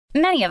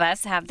Many of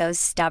us have those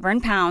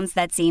stubborn pounds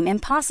that seem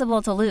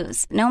impossible to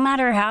lose, no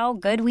matter how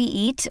good we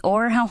eat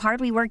or how hard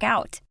we work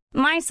out.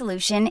 My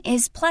solution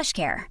is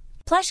PlushCare.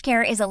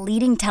 PlushCare is a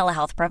leading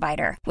telehealth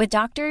provider with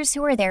doctors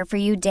who are there for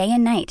you day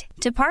and night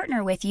to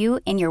partner with you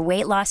in your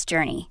weight loss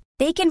journey.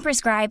 They can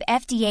prescribe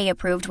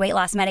FDA-approved weight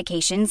loss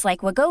medications like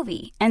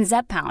Wegovy and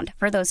Zepbound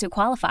for those who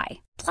qualify.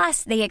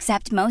 Plus, they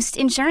accept most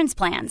insurance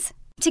plans.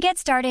 To get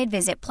started,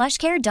 visit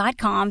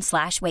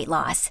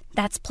plushcare.com/weightloss.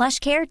 That's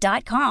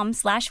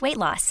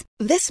plushcare.com/weightloss.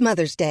 This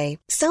Mother's Day,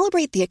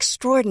 celebrate the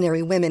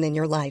extraordinary women in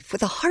your life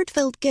with a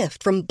heartfelt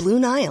gift from Blue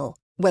Nile.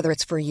 Whether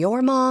it's for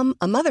your mom,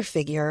 a mother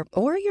figure,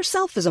 or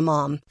yourself as a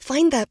mom,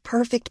 find that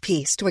perfect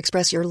piece to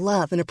express your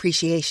love and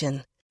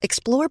appreciation.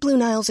 Explore Blue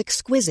Nile's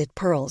exquisite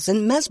pearls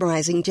and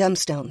mesmerizing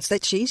gemstones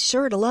that she's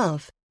sure to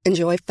love.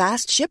 Enjoy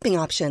fast shipping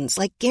options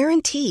like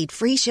guaranteed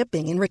free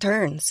shipping and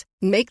returns.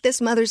 Make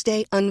this Mother's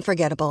Day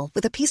unforgettable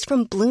with a piece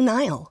from Blue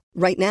Nile.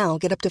 Right now,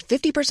 get up to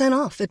 50%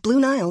 off at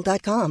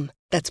BlueNile.com.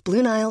 That's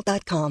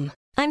BlueNile.com.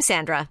 I'm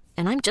Sandra,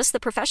 and I'm just the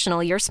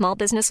professional your small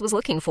business was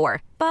looking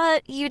for.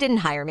 But you didn't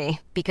hire me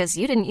because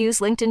you didn't use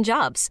LinkedIn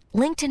Jobs.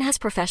 LinkedIn has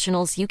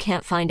professionals you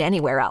can't find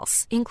anywhere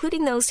else,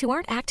 including those who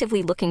aren't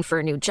actively looking for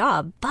a new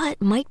job,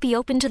 but might be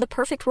open to the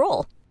perfect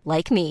role,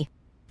 like me.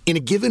 In a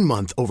given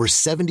month, over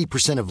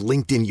 70% of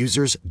LinkedIn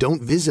users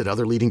don't visit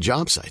other leading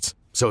job sites.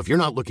 So if you're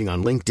not looking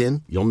on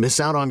LinkedIn, you'll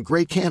miss out on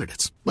great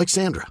candidates like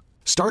Sandra.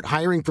 Start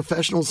hiring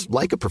professionals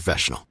like a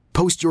professional.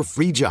 Post your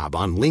free job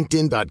on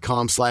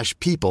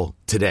linkedin.com/people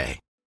today.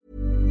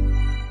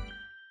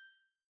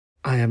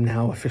 I am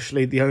now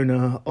officially the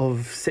owner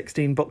of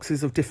 16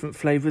 boxes of different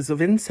flavours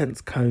of incense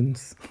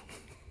cones.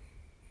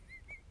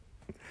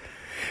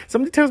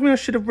 Somebody tells me I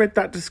should have read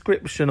that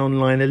description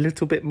online a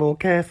little bit more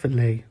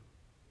carefully.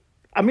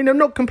 I mean, I'm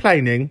not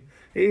complaining.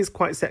 It is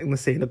quite setting the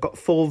scene. I've got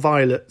 4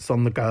 violets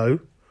on the go,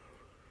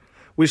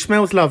 which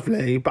smells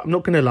lovely, but I'm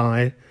not going to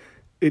lie.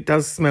 It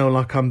does smell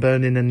like I'm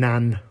burning a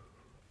nan.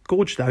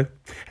 Gorge, though.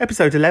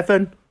 Episode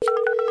 11.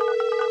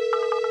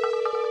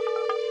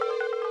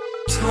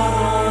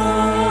 Tone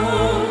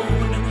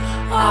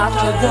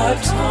after the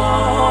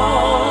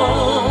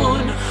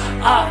tone,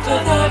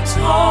 after the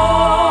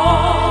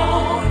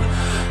tone.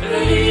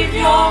 Leave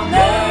your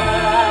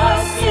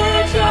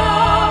message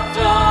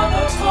after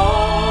the tone.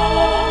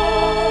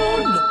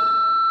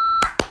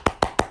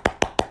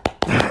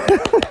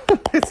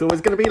 It's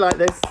always going to be like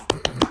this.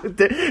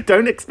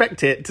 Don't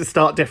expect it to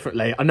start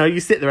differently. I know you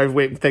sit there every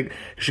week and think,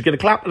 is she going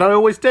to clap? And I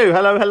always do.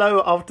 Hello,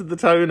 hello, after the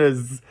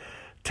toners.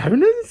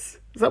 Toners?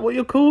 Is that what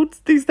you're called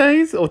these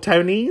days? Or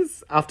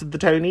Tonys? After the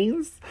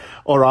Tonys?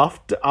 Or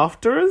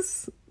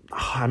afterers?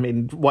 Oh, I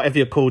mean, whatever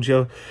you're called,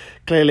 you're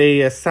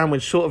clearly a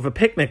sandwich short of a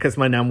picnic, as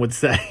my nan would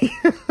say.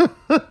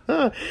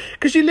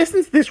 Because you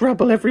listen to this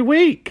rabble every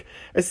week.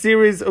 A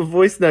series of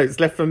voice notes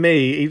left for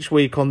me each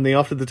week on the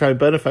After the Tone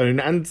burner phone,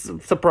 and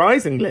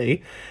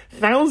surprisingly,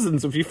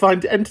 thousands of you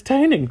find it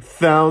entertaining.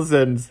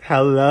 Thousands.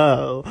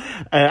 Hello.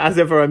 As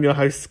ever, I'm your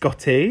host,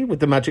 Scotty,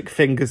 with the magic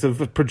fingers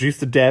of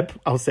producer Deb.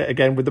 I'll say it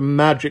again, with the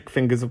magic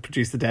fingers of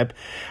producer Deb.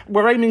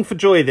 We're aiming for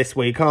joy this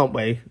week, aren't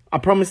we? I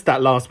promised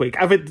that last week.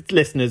 Avid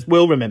listeners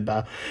will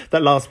remember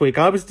that last week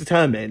I was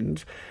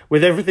determined,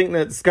 with everything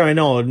that's going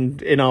on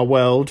in our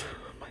world,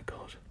 oh my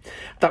God,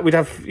 that we'd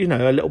have,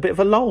 a little bit of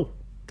a lull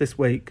this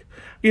week.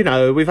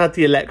 We've had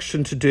the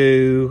election to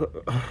do.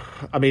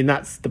 I mean,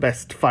 that's the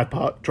best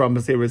 5-part drama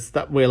series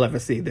that we'll ever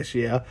see this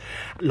year.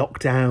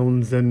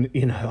 Lockdowns and,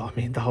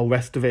 the whole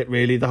rest of it,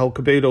 really, the whole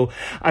caboodle.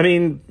 I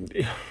mean,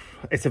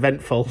 it's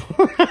eventful.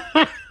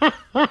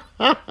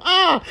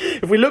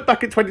 If we look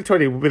back at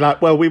 2020, we'll be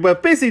like, well, we were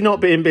busy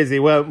not being busy,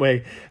 weren't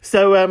we?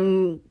 So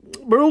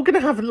we're all going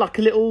to have like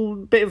a little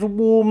bit of a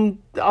warm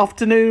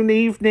afternoon,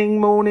 evening,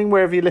 morning,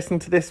 wherever you're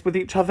listening to this, with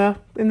each other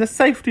in the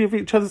safety of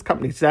each other's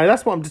company today.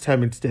 That's what I'm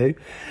determined to do.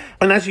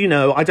 And as you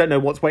know, I don't know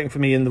what's waiting for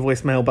me in the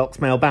voicemail box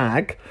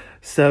mailbag.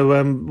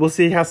 So we'll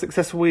see how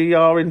successful we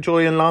are in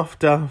joy and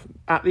laughter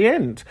at the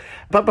end.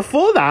 But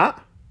before that,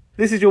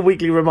 this is your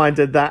weekly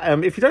reminder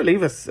that if you don't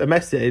leave us a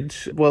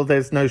message, well,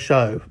 there's no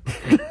show.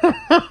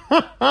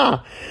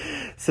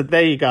 So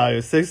there you go.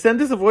 So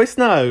send us a voice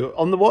note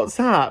on the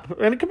WhatsApp.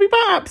 And it can be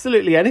about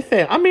absolutely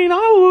anything. I mean,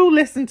 I will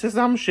listen to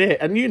some shit,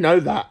 and you know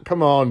that.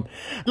 Come on.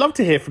 Love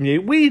to hear from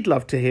you. We'd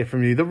love to hear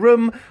from you. The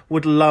room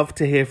would love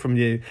to hear from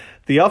you.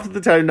 The After the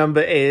Tone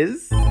number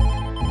is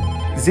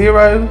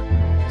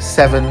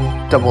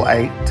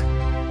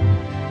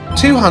 0788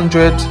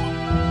 200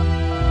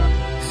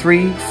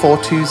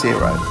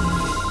 3420.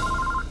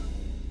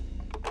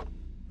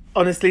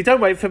 Honestly,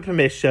 don't wait for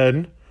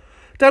permission.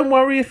 Don't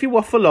worry if you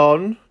waffle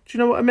on. Do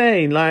you know what I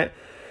mean? Like,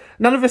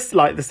 none of us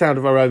like the sound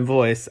of our own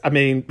voice. I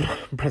mean,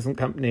 present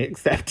company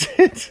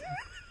accepted.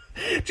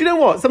 Do you know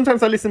what?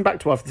 Sometimes I listen back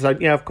to After the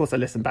Tone. Yeah, of course I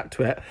listen back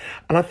to it.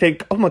 And I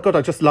think, oh my God,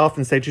 I just laugh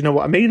and say, do you know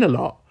what I mean a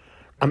lot?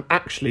 I'm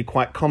actually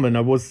quite common.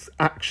 I was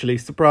actually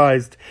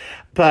surprised.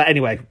 But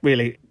anyway,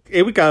 really,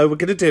 here we go. We're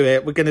going to do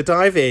it. We're going to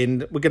dive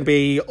in. We're going to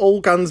be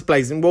all guns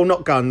blazing. Well,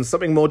 not guns.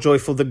 Something more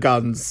joyful than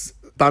guns.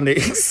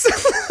 Bunnies.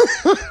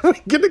 We're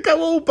going to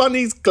go all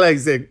bunnies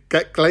glazing.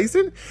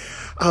 Glazing?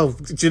 Oh,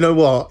 do you know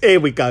what? Here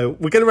we go.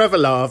 We're going to have a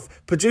laugh.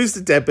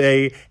 Producer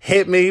Debbie,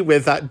 hit me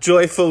with that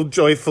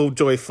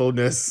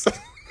joyfulness.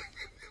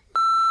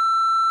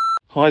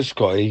 Hi,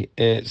 Scotty.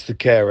 It's the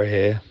carer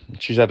here.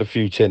 She's had a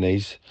few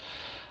tinnies.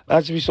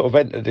 As we sort of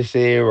enter this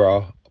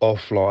era of,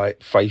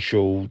 like,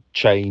 facial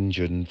change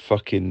and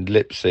fucking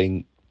lip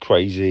sync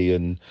crazy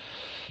and,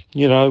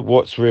 you know,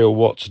 what's real,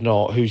 what's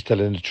not, who's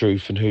telling the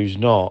truth and who's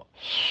not,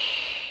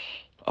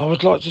 I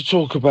would like to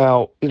talk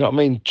about, you know what I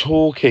mean,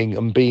 talking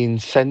and being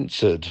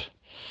censored.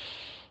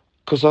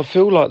 Because I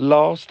feel like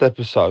last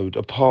episode,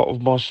 a part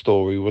of my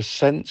story was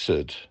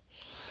censored.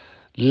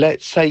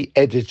 Let's say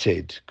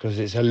edited, because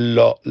it's a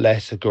lot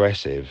less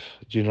aggressive,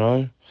 do you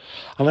know?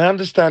 And I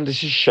understand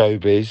this is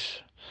showbiz.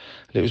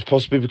 And it was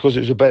possibly because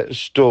it was a better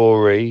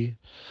story.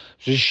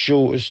 It was a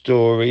shorter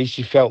story.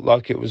 She felt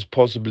like it was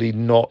possibly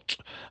not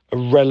a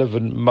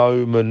relevant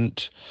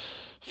moment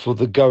for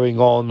the going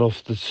on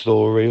of the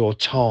story or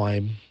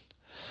time.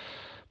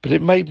 But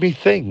it made me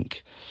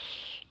think.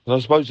 And I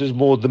suppose as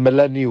more the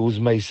millennials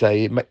may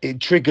say,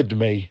 it triggered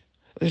me.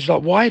 It's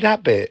like, why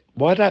that bit?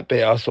 Why that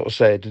bit? I sort of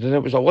said. And then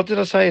it was like, what did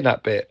I say in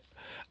that bit?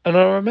 And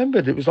I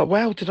remembered it was like,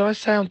 wow, did I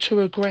sound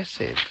too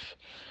aggressive?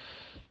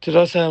 Did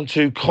I sound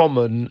too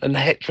common and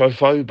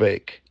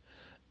heterophobic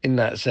in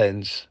that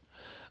sense?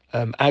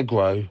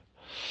 Aggro.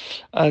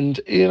 And,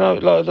 you know,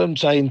 like I'm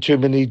saying too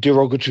many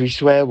derogatory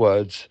swear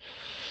words.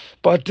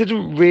 But I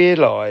didn't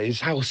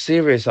realise how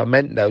serious I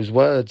meant those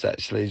words,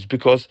 actually. It's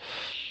because,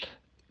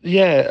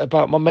 yeah,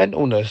 about my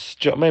mentalness.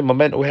 Do you know what I mean? My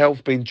mental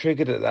health being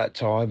triggered at that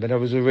time. And I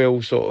was a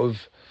real sort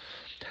of...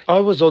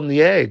 I was on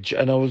the edge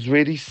and I was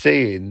really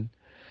seeing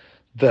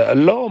that a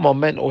lot of my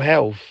mental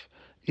health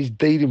is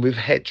dealing with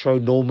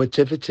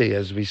heteronormativity,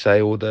 as we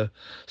say, or the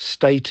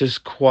status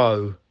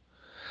quo.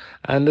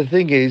 And the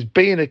thing is,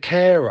 being a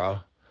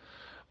carer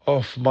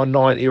of my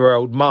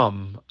 90-year-old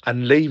mum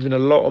and leaving a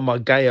lot of my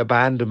gay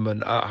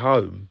abandonment at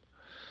home,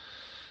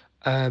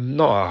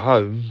 not at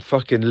home,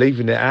 fucking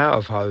leaving it out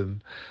of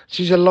home.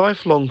 She's a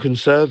lifelong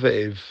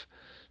conservative.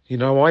 You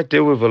know, I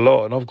deal with a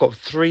lot, and I've got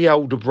 3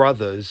 older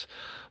brothers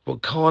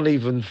but can't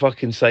even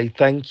fucking say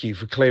thank you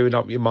for clearing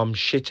up your mum's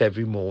shit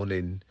every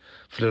morning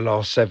for the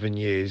last 7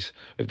 years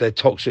with their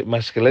toxic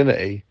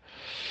masculinity.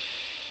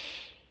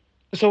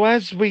 So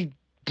as we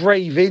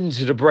brave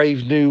into the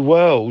brave new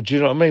world, do you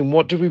know what I mean?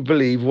 What do we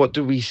believe? What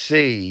do we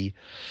see?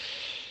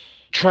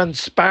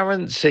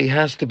 Transparency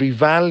has to be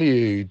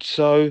valued.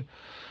 So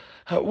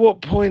at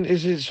what point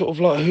is it sort of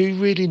like, who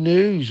really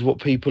knows what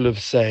people have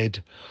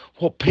said?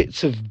 What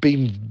bits have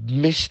been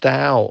missed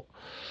out?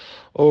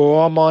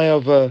 Or am I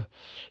of a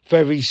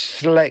very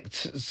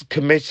select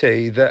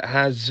committee that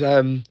has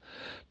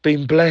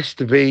been blessed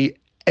to be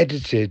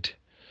edited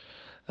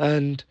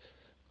and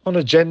on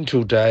a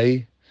gentle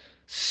day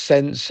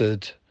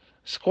censored?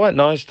 It's quite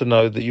nice to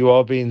know that you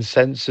are being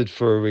censored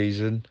for a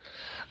reason,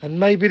 and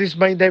maybe this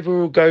may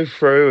never all go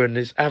through and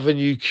this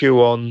Avenue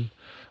Q on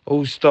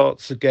all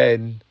starts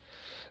again.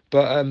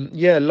 But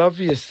yeah, love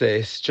you,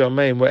 sis. Do you know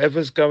what I mean?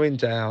 Whatever's going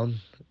down,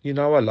 you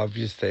know I love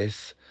you,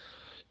 sis.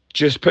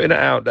 Just putting it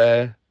out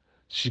there.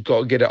 She's got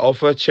to get it off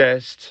her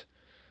chest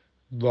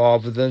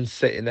rather than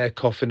sitting there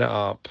coughing it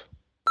up.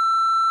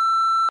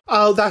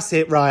 Oh, that's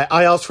it, right.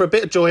 I asked for a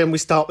bit of joy and we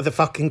start with a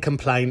fucking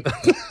complaint.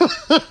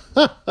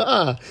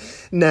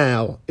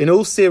 Now, in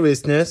all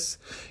seriousness,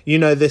 you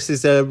know this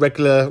is a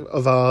regular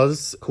of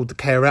ours called The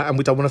Carer, and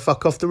we don't want to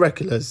fuck off the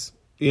regulars.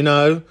 You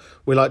know,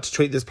 we like to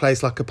treat this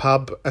place like a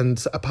pub,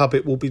 and a pub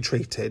it will be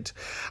treated.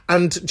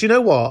 And do you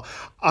know what?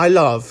 I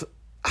love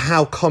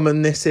how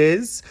common this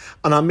is,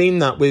 and I mean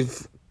that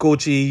with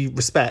gorgy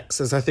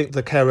respects, as I think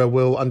the carer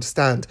will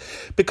understand.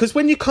 Because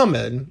when you come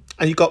in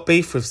and you got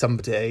beef with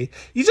somebody,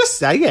 you just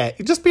say it.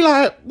 You just be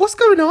like, what's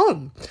going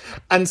on?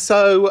 And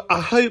so I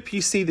hope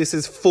you see this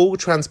as full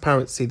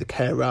transparency, the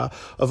carer,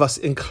 of us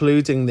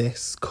including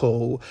this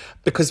call,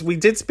 because we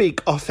did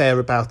speak off air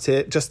about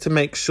it just to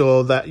make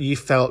sure that you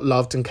felt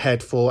loved and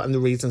cared for and the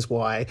reasons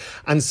why.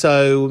 And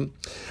so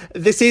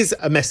this is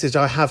a message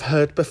I have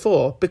heard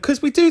before,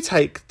 because we do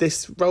take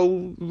this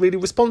role really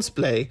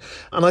responsibly.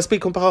 And I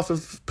speak on behalf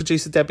of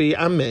producer Debbie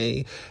and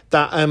me,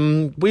 that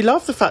we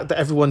love the fact that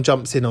everyone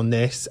jumps in on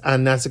this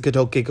and has a good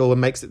old giggle and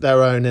makes it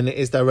their own, and it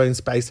is their own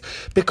space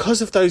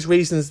because of those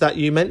reasons that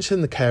you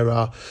mentioned, the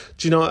carer.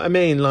 Do you know what I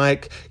mean?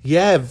 Like,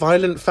 yeah,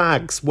 violent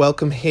fags,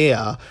 welcome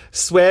here.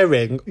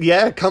 Swearing,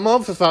 yeah, come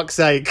on, for fuck's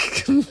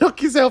sake.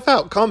 Knock yourself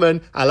out.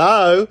 Common,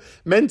 hello.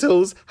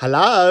 Mentals,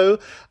 hello.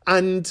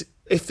 And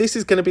if this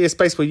is going to be a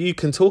space where you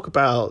can talk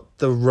about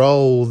the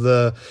role,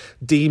 the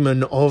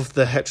demon of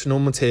the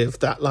heteronormative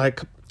that,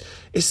 like,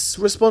 is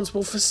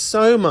responsible for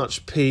so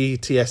much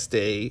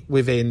PTSD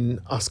within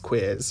us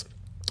queers,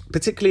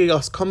 particularly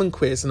us common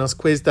queers and us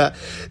queers that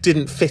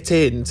didn't fit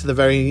into the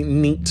very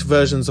neat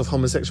versions of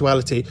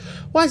homosexuality.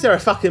 Why is there a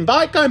fucking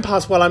bike going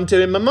past while I'm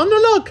doing my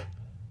monologue?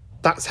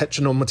 That's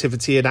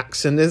heteronormativity in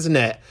action, isn't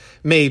it?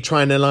 Me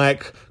trying to,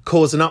 like,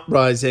 cause an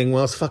uprising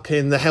whilst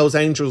fucking the Hells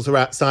Angels are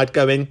outside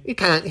going, you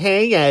can't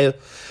hear you.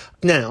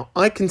 Now,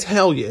 I can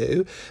tell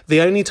you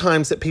the only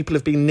times that people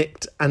have been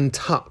nicked and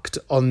tucked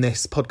on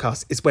this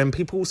podcast is when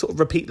people sort of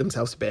repeat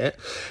themselves a bit,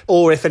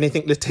 or if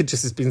anything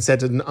litigious has been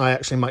said and I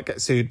actually might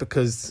get sued,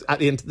 because at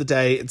the end of the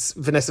day, it's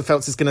Vanessa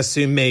Feltz is going to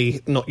sue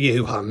me, not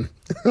you, hun.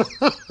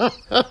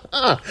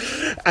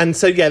 And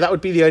so, yeah, that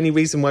would be the only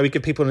reason why we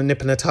give people a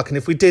nip and a tuck. And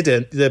if we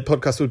didn't, the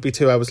podcast would be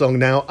 2 hours long.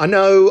 Now, I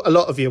know a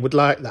lot of you would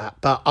like that,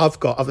 but I've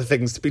got other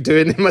things to be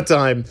doing in my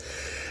time.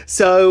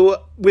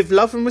 So, with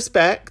love and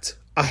respect,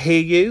 I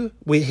hear you,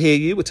 we hear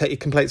you, we take your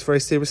complaints very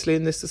seriously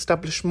in this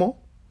establishment,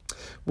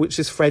 which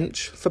is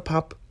French for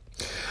pub.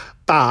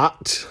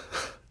 But,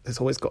 there's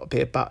always got to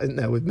be a but, isn't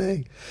there, with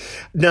me?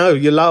 No,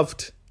 you're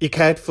loved, you're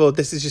cared for,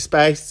 this is your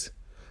space.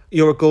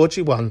 You're a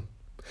gorgy one.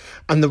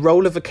 And the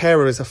role of a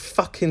carer is a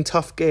fucking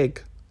tough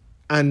gig.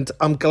 And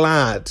I'm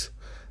glad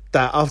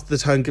that After the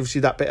Tone gives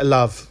you that bit of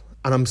love.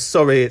 And I'm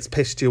sorry it's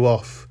pissed you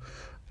off.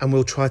 And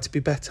we'll try to be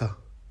better.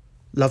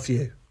 Love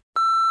you.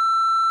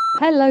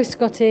 Hello,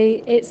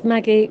 Scotty. It's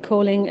Maggie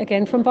calling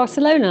again from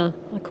Barcelona.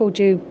 I called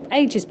you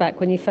ages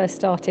back when you first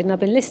started, and I've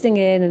been listening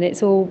in, and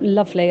it's all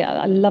lovely.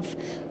 I love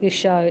your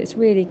show. It's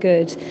really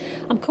good.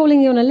 I'm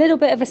calling you on a little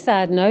bit of a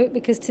sad note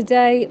because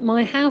today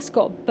my house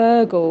got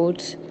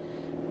burgled,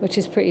 which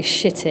is pretty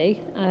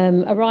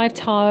shitty. Arrived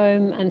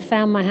home and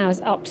found my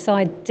house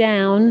upside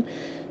down.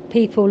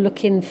 People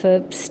looking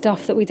for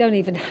stuff that we don't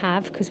even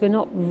have because we're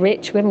not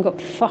rich, we haven't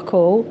got fuck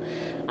all.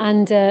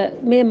 And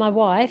me and my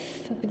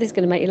wife, this is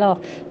going to make you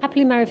laugh,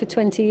 happily married for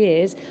 20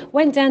 years,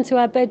 went down to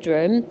our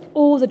bedroom,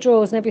 all the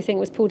drawers and everything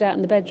was pulled out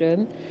in the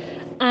bedroom,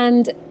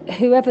 and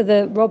whoever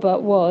the robber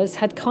was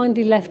had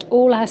kindly left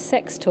all our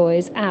sex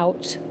toys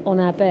out on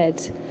our bed.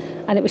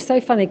 And it was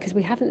so funny because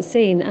we haven't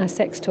seen our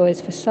sex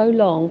toys for so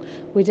long,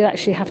 we did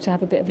actually have to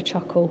have a bit of a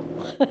chuckle.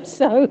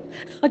 So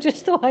I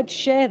just thought I'd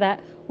share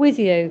that with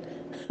you.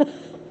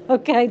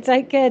 Okay,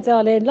 take care,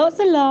 darling. Lots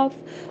of love.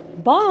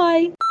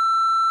 Bye.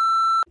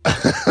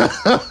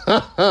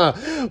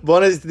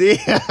 Buenos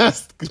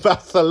dias,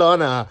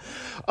 Barcelona.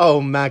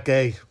 Oh,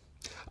 Maggie.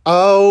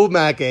 Oh,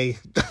 Maggie.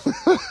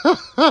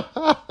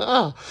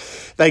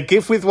 They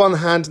give with one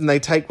hand and they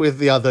take with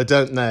the other,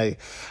 don't they?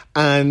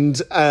 And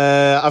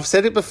I've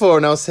said it before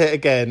and I'll say it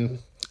again.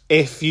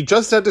 If you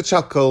just had a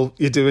chuckle,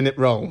 you're doing it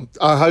wrong.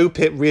 I hope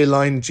it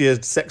realigned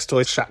your sex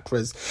toy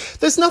chakras.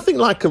 There's nothing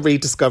like a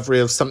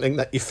rediscovery of something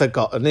that you've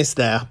forgotten, is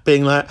there?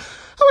 Being like, oh,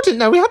 I didn't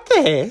know we had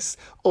this.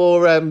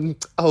 Or,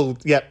 oh,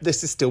 yeah,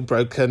 this is still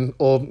broken.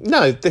 Or,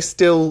 no, this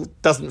still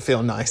doesn't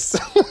feel nice.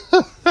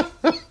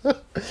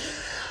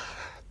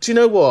 Do you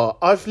know what?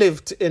 I've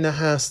lived in a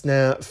house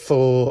now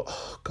for,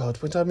 oh God,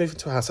 when did I move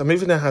into a house? I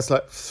moved into a house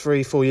like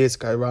 3-4 years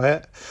ago,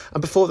 right?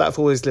 And before that, I've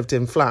always lived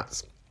in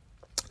flats.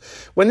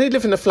 When you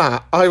live in a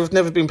flat, I've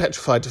never been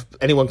petrified of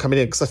anyone coming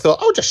in because I thought,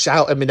 oh, just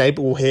shout and my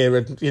neighbour will hear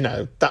and, you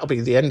know, that'll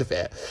be the end of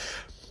it.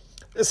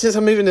 Since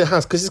I'm moving into the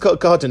house, because it's got a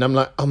garden, I'm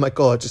like, oh my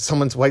God,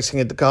 someone's waiting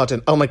in the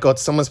garden. Oh my God,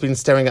 someone's been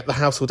staring at the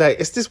house all day.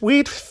 It's this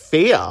weird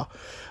fear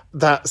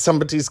that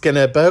somebody's going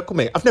to burgle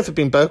me. I've never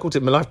been burgled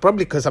in my life,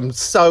 probably because I'm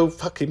so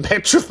fucking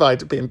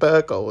petrified of being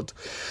burgled.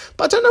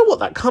 But I don't know what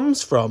that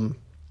comes from.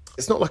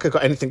 It's not like I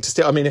got anything to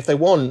steal. I mean, if they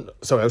want...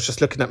 Sorry, I was just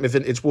looking at my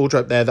vintage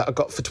wardrobe there that I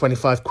got for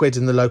 25 quid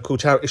in the local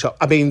charity shop.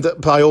 I mean,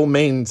 by all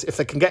means, if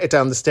they can get it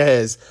down the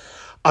stairs,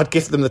 I'd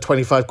give them the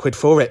 25 quid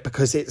for it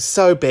because it's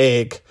so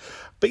big.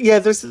 But yeah,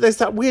 there's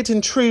that weird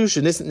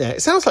intrusion, isn't there?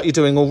 It sounds like you're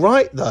doing all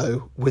right,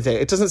 though, with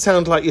it. It doesn't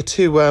sound like you're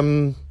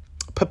too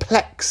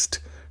perplexed,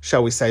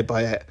 shall we say,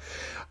 by it.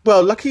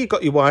 Well, lucky you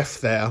got your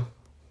wife there.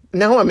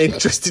 Now I'm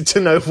interested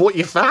to know what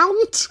you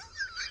found.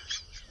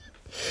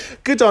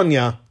 Good on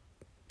ya.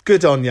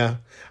 Good on ya.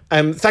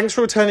 Thanks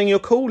for returning your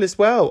call as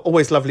well.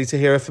 Always lovely to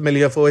hear a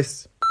familiar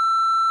voice.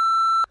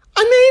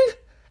 I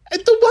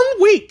mean, the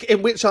 1 week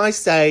in which I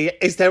say,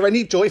 is there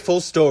any joyful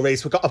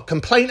stories? We've got a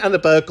complaint and a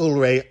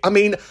burglary. I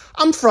mean,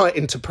 I'm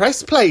frightened to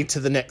press play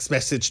to the next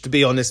message, to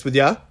be honest with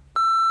you.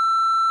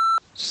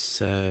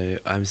 So,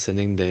 I'm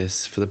sending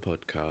this for the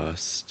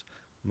podcast.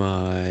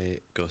 My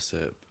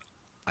gossip.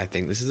 I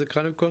think this is the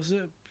kind of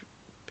gossip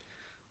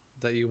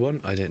that you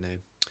want. I don't know.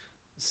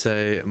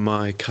 So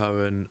my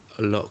current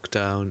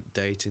lockdown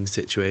dating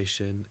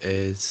situation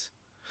is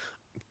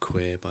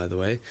queer, by the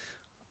way,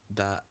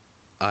 that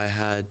I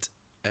had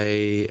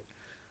a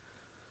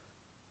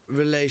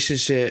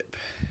relationship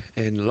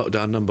in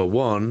lockdown number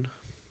 1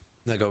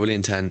 that got really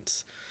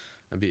intense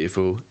and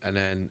beautiful, and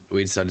then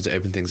we decided to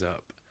open things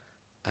up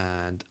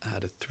and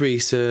had a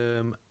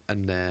threesome,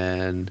 and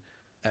then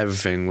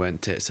everything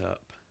went tits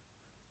up.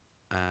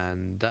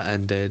 And that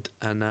ended,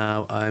 and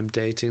now I'm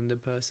dating the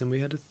person we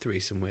had a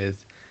threesome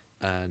with,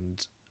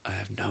 and I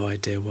have no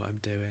idea what I'm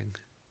doing.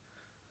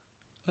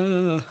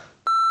 Oh,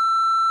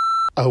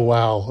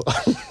 wow.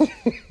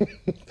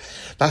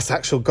 That's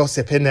actual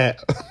gossip, isn't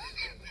it?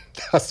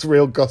 That's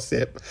real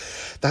gossip.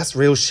 That's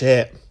real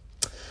shit.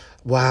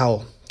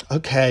 Wow.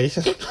 Okay.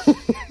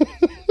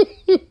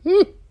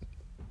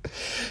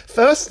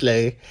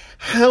 Firstly,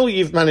 how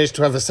you've managed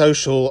to have a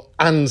social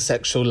and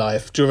sexual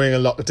life during a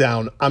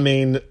lockdown, I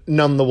mean,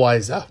 none the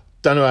wiser.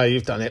 Don't know how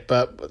you've done it,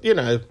 but, you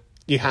know,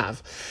 you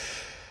have.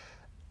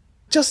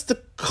 Just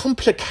the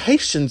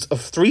complications of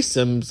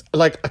threesomes.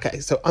 Like, okay,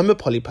 so I'm a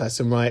poly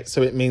person, right?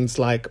 So it means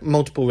like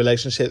multiple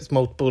relationships,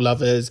 multiple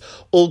lovers,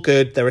 all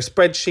good. There are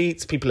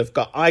spreadsheets. People have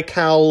got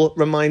iCal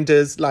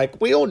reminders.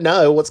 Like, we all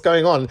know what's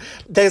going on.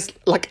 There's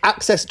like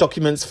access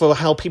documents for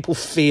how people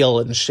feel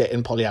and shit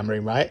in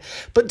polyamory, right?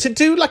 But to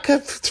do like a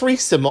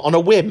threesome on a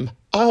whim,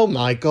 oh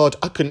my God,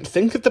 I couldn't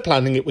think of the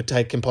planning it would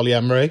take in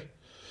polyamory.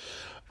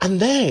 And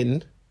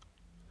then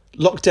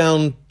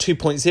lockdown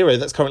 2.0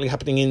 that's currently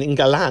happening in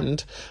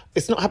England,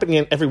 it's not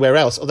happening everywhere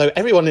else, although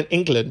everyone in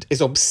England is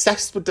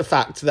obsessed with the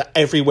fact that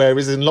everywhere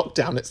is in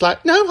lockdown. It's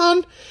like, no,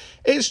 hon,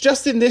 it's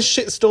just in this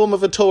shitstorm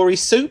of a Tory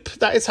soup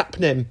that is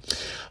happening.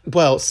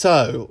 Well,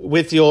 so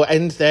with your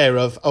end there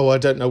of, oh, I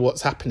don't know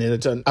what's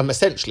happening, I'm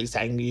essentially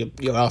saying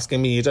you're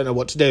asking me, you don't know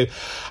what to do.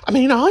 I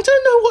mean, I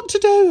don't know what to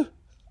do.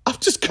 I've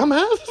just come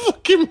out of a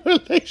fucking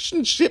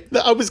relationship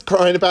that I was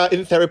crying about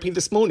in therapy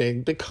this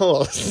morning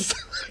because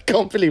I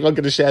can't believe I'm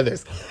going to share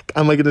this.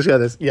 Am I going to share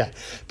this? Yeah.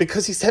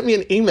 Because he sent me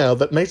an email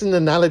that made an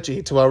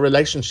analogy to our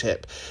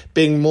relationship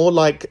being more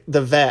like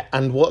the vet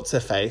and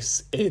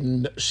What's-Her-Face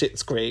in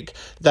Schitt's Creek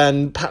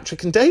than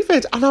Patrick and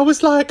David. And I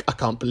was like, I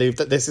can't believe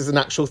that this is an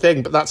actual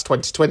thing, but that's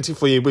 2020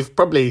 for you. We've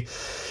probably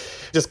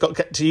just got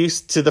to get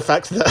used to the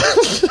fact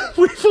that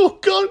we've all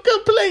gone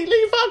completely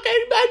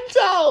fucking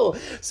mental.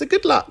 So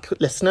good luck,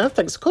 listener.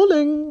 Thanks for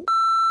calling.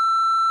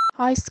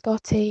 Hi,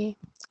 Scotty.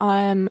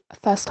 I'm a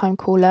first-time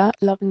caller,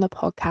 loving the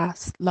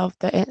podcast. Love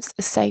that it's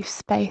a safe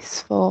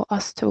space for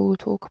us to all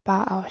talk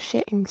about our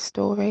shitting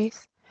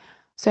stories.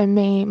 So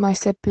me, my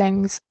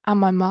siblings and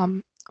my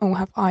mum all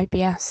have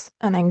IBS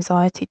and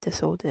anxiety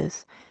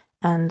disorders.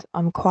 And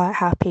I'm quite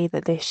happy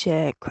that this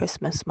year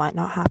Christmas might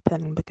not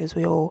happen because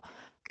we all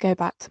go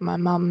back to my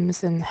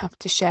mum's and have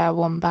to share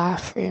one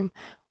bathroom,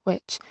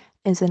 which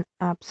is an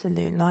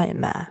absolute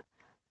nightmare,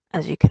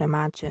 as you can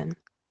imagine.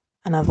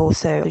 And I've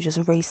also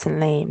just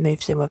recently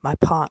moved in with my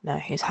partner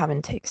who's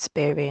having to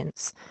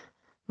experience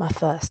my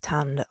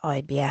first-hand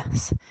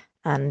IBS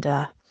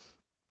and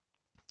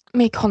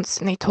me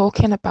constantly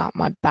talking about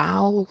my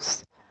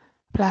bowels.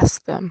 Bless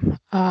them.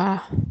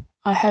 I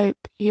hope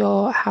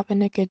you're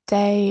having a good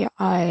day.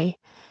 I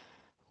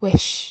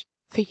wish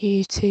for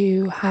you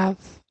to have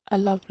a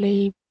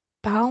lovely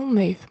bowel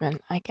movement,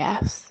 I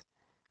guess.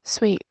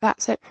 Sweet,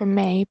 that's it from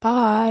me.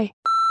 Bye.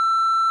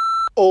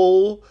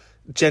 All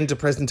gender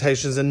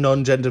presentations and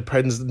non-gender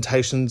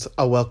presentations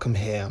are welcome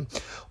here.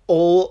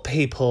 All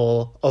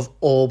people of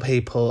all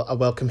people are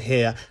welcome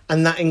here.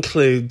 And that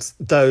includes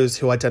those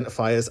who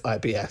identify as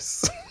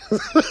IBS.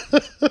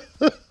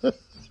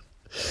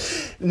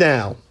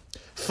 Now,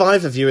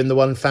 5 of you in the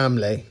one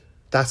family.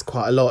 That's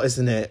quite a lot,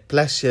 isn't it?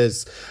 Bless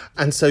yous.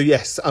 And so,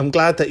 yes, I'm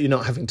glad that you're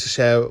not having to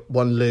share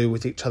one loo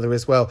with each other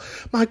as well.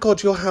 My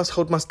God, your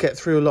household must get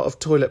through a lot of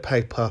toilet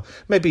paper.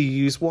 Maybe you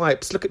use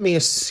wipes. Look at me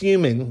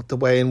assuming the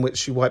way in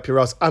which you wipe your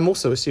ass. I'm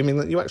also assuming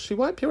that you actually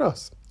wipe your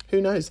ass. Who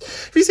knows?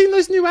 Have you seen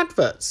those new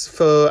adverts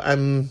for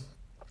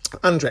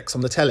Andrex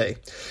on the telly,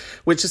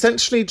 which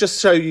essentially just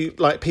show you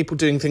like people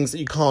doing things that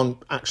you can't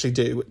actually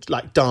do,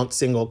 like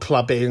dancing or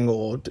clubbing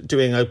or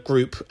doing a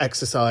group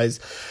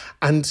exercise.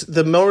 And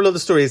the moral of the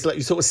story is like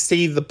you sort of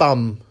see the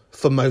bum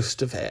for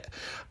most of it.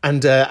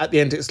 And at the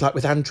end, it's like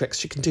with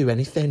Andrex, you can do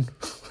anything.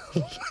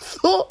 I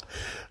thought,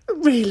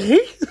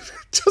 really?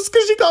 Just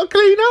because you got a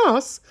clean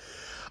ass?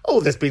 Oh,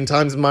 there's been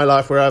times in my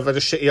life where I've had a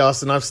shitty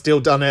ass and I've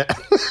still done it.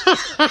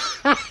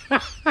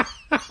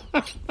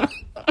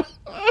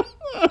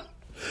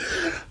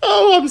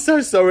 Oh, I'm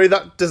so sorry.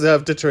 That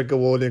deserved a trigger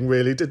warning,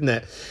 really, didn't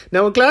it?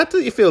 Now, I'm glad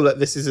that you feel that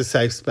this is a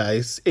safe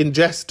space, in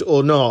jest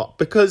or not,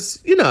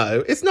 because, you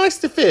know, it's nice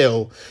to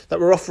feel that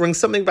we're offering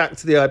something back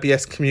to the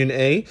IBS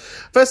community.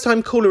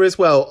 First-time caller as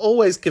well.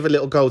 Always give a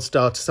little gold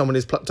star to someone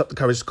who's plucked up the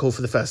courage to call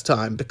for the first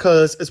time,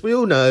 because, as we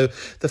all know,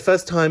 the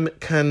first time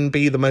can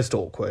be the most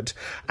awkward.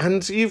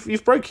 And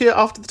you've broke your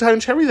after the tone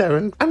cherry there,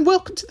 and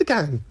welcome to the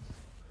gang.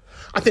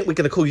 I think we're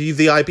going to call you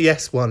the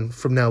IBS one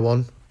from now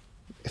on,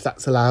 if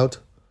that's allowed.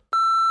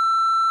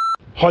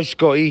 Hi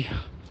Scotty,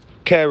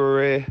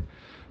 Kara here.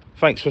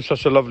 Thanks for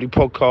such a lovely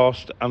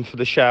podcast and for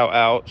the shout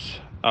outs.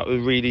 That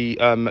really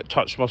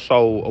touched my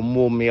soul and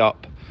warmed me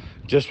up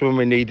just when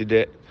we needed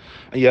it.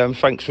 Yeah, and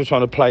thanks for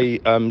trying to play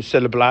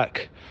Cilla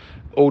Black.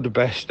 All the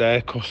best there,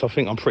 because I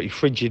think I'm pretty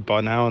frigid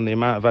by now, and the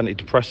amount of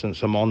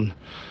antidepressants I'm on,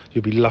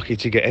 you'll be lucky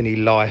to get any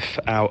life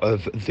out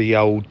of the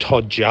old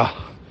Todger.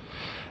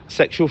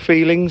 Sexual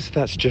feelings,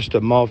 that's just a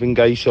Marvin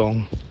Gaye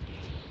song.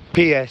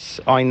 P.S.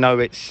 I know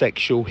it's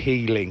sexual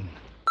healing.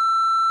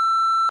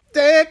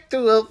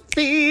 Sexual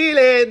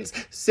feelings,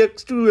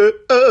 sexual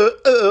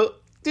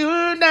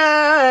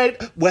tonight.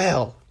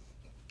 Well,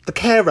 the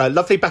carer,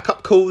 lovely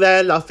backup call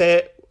there, love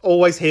it.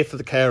 Always here for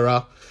the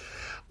carer.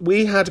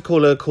 We had a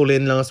caller call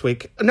in last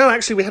week. No,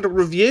 actually, we had a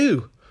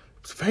review.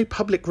 It was a very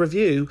public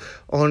review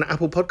on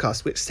Apple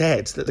Podcasts, which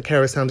said that the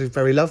carer sounded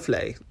very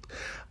lovely.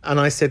 And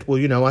I said, well,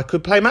 you know, I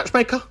could play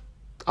matchmaker.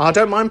 I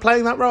don't mind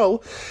playing that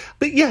role.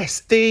 But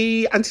yes,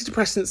 the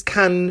antidepressants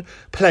can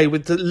play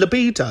with the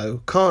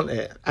libido, can't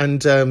it?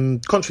 And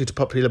contrary to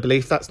popular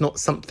belief, that's not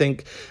something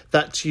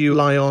that you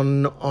lie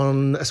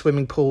on a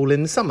swimming pool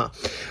in the summer.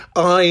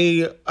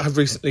 I have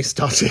recently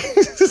started...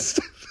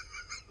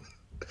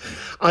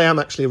 I am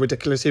actually a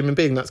ridiculous human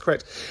being, that's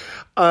correct.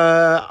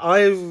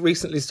 I've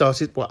recently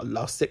started,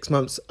 last 6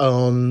 months,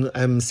 on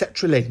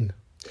sertraline.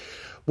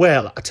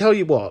 Well, I tell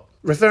you what,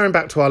 referring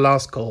back to our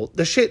last call,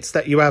 the shits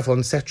that you have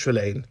on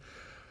sertraline,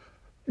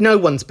 no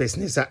one's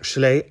business,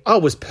 actually. I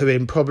was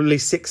pooing probably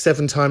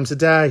 6-7 times a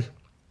day.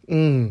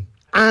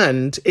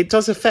 And it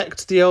does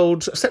affect the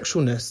old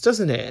sexualness,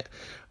 doesn't it?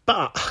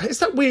 But it's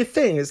that weird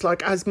thing. It's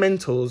like, as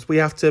mentors, we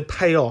have to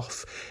pay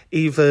off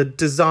either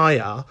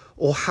desire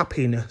or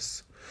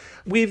happiness.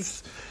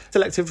 With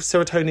selective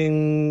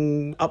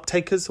serotonin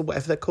uptakers, or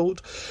whatever they're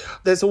called,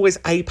 there's always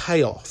a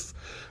payoff.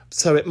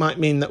 So it might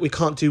mean that we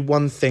can't do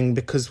one thing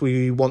because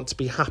we want to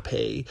be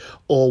happy,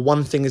 or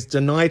one thing is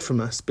denied from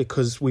us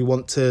because we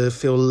want to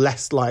feel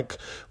less like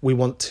we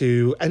want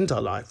to end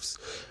our lives.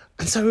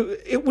 And so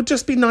it would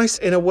just be nice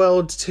in a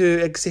world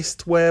to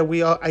exist where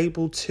we are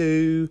able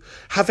to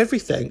have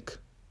everything.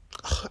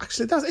 Oh,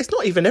 actually, it's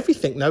not even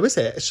everything, no, is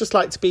it? It's just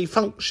like to be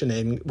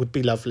functioning would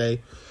be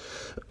lovely.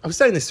 I was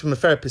saying this from a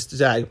therapist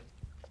today.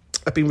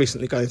 I've been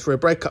recently going through a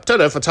breakup. Don't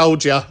know if I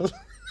told you.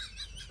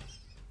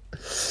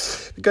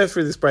 Go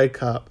through this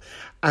breakup,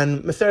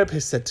 and my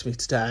therapist said to me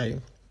today,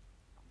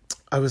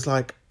 I was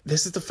like,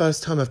 this is the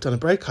first time I've done a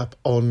breakup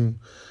on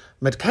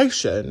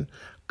medication,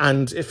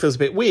 and it feels a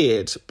bit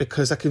weird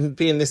because I can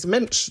be in this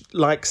immense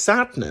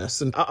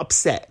sadness and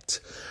upset,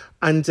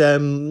 and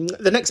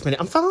the next minute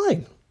I'm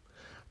fine.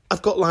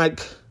 I've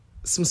got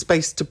some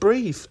space to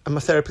breathe. And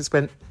my therapist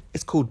went,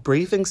 it's called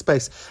breathing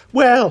space.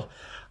 Well,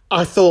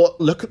 I thought,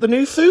 look at the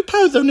new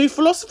Foucault, the new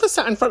philosopher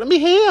sat in front of me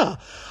here.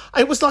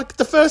 It was like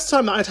the first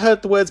time that I'd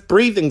heard the words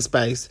breathing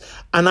space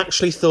and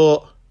actually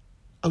thought,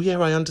 oh yeah,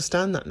 I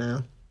understand that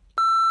now.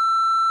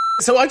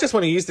 So I just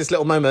want to use this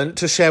little moment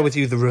to share with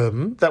you the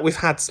room that we've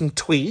had some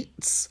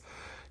tweets.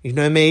 You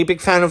know me,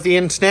 big fan of the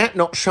internet,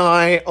 not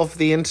shy of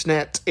the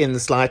internet in the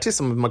slightest.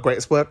 Some of my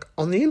greatest work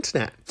on the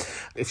internet.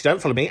 If you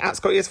don't follow me, at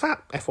Scotty is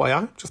Fat,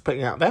 FYI, just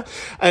putting it out there.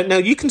 Now,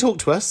 you can talk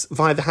to us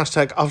via the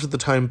hashtag After the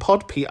Tone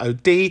Pod,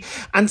 POD.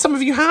 And some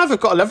of you have. I've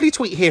got a lovely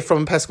tweet here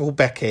from a person called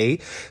Becky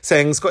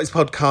saying, Scotty's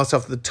podcast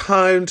After the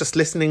Tone, just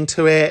listening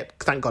to it.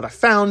 Thank God I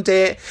found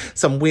it.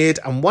 Some weird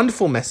and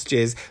wonderful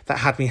messages that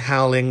had me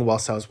howling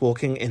whilst I was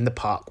walking in the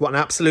park. What an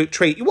absolute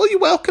treat. Well, you're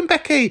welcome,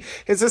 Becky.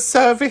 It's a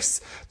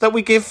service that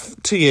we give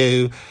to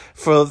you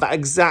for that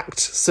exact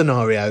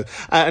scenario.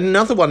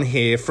 Another one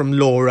here from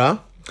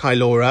Laura. Hi,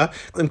 Laura.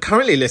 I'm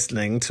currently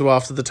listening to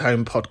After the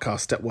Tone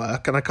podcast at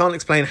work, and I can't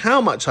explain how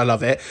much I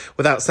love it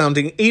without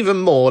sounding even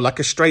more like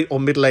a straight or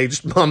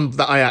middle-aged mum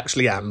that I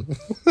actually am.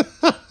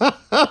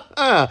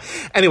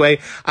 Anyway,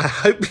 I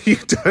hope you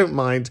don't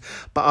mind,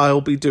 but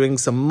I'll be doing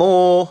some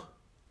more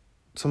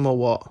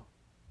what?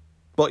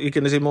 What you're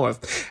going to do more of.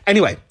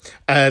 Anyway,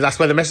 that's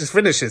where the message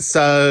finishes.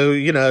 So,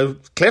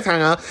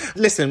 cliffhanger.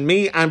 Listen,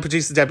 me and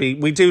producer Debbie,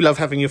 we do love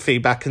having your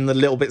feedback and the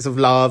little bits of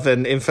love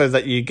and info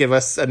that you give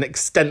us and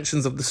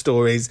extensions of the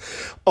stories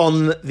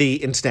on the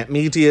internet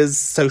medias,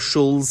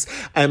 socials.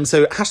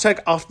 So hashtag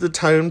After the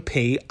Tone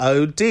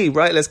POD.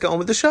 Right, let's get on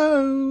with the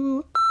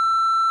show.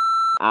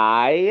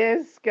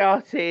 Hiya,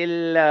 Scotty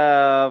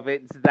love.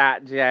 It's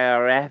that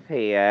JRF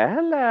here.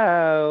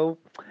 Hello.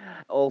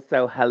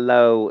 Also,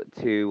 hello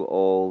to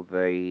all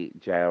the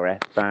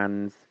JRF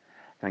fans.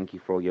 Thank you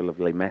for all your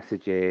lovely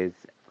messages.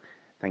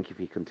 Thank you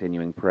for your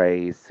continuing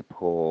praise,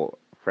 support,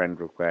 friend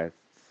requests.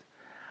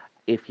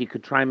 If you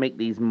could try and make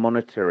these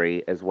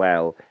monetary as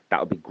well, that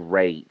would be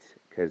great,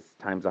 because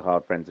times are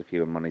hard, friends are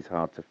few, and money's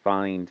hard to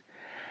find.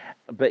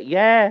 But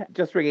yeah,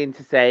 just ringing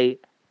to say,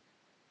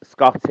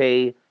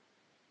 Scotty,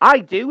 I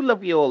do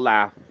love your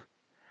laugh.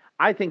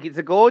 I think it's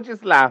a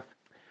gorgeous laugh.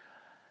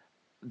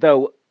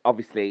 Though,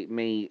 obviously,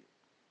 me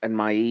and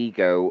my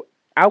ego,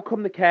 how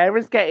come the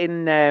carer's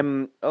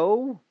getting,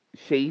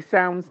 she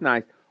sounds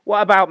nice.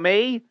 What about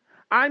me?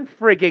 I'm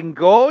frigging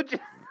gorgeous.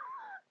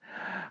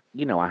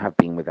 I have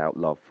been without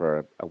love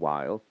for a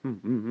while.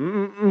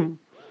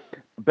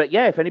 But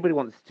yeah, if anybody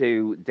wants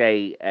to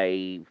date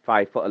a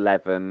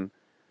 5'11",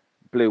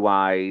 blue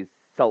eyes,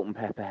 salt and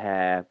pepper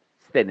hair,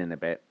 thinning a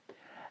bit,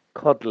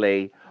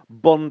 cuddly,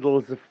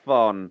 bundles of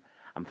fun,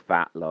 and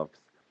fat loves.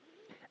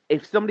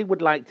 If somebody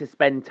would like to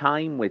spend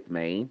time with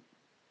me,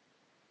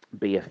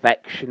 be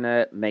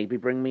affectionate, maybe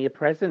bring me a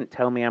present,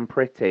 tell me I'm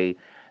pretty.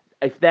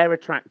 If they're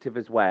attractive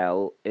as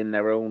well, in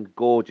their own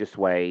gorgeous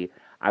way,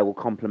 I will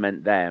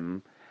compliment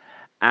them.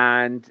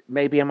 And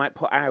maybe I might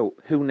put out,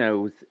 who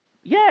knows?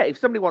 Yeah, if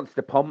somebody wants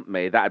to pump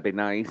me, that'd be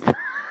nice.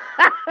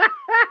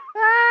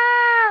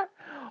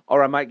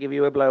 Or I might give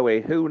you a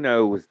blowy, who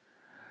knows?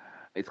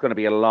 It's going to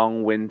be a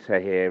long winter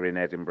here in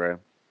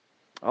Edinburgh.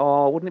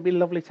 Oh, wouldn't it be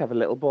lovely to have a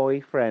little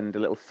boyfriend, a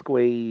little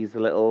squeeze,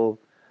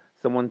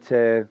 someone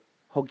to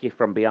hug you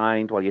from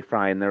behind while you're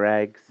frying their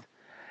eggs.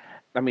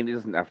 I mean, it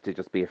doesn't have to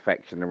just be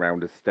affection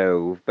around a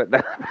stove, but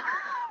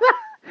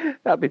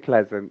That'd be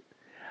pleasant.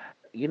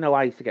 You know,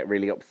 I used to get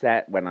really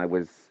upset when I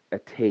was a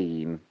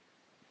teen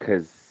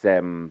because,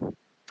 well,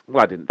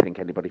 I didn't think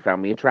anybody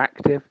found me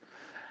attractive.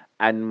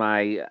 And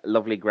my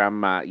lovely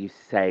grandma used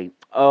to say,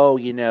 "Oh,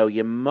 you know,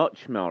 you're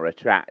much more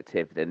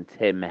attractive than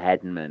Tim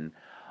Hedman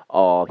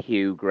or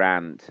Hugh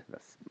Grant."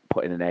 That's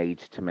putting an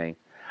age to me.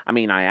 I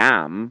mean, I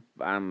am.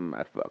 I'm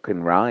a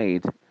fucking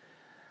ride.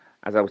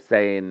 As I was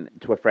saying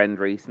to a friend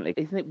recently,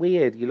 isn't it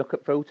weird? You look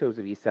at photos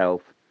of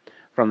yourself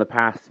from the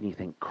past and you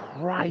think,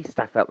 Christ,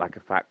 I felt like a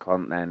fat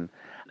cunt then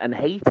and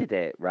hated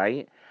it,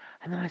 right?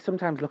 And then I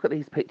sometimes look at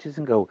these pictures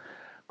and go,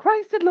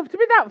 Christ, I'd love to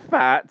be that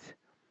fat.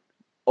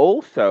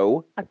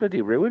 Also, I'd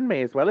bloody ruin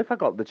me as well if I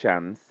got the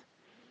chance.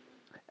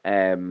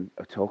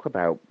 Talk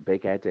about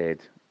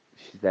big-headed.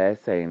 She's there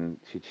saying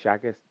she'd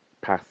shag her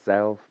past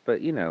self,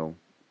 but you know.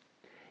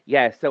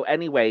 Yeah, so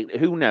anyway,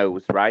 who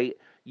knows, right?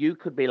 You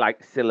could be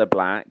like Cilla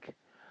Black.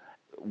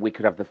 We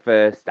could have the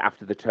first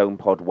After the Tone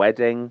Pod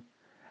wedding.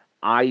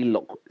 I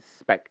look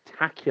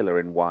spectacular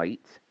in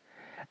white.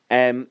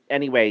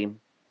 Anyway,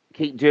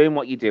 keep doing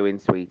what you're doing,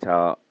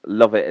 sweetheart.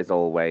 Love it as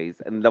always.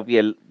 And love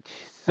your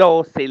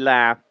saucy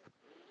laugh.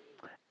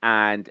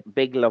 And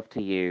big love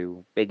to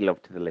you. Big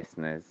love to the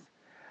listeners.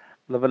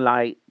 Love and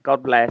light.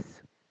 God bless.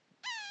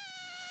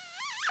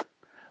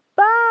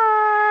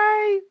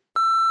 Bye.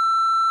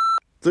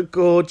 The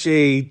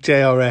gorgy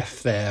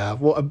JRF there.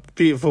 What a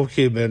beautiful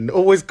human.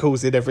 Always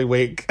calls in every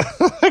week.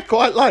 I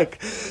quite like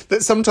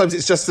that sometimes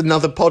it's just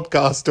another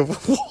podcast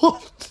of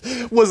what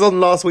was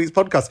on last week's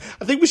podcast.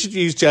 I think we should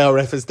use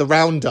JRF as the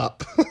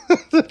roundup.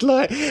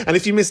 And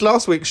if you missed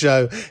last week's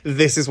show,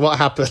 this is what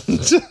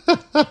happened.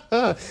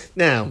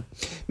 Now,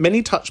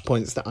 many touch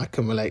points that I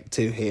can relate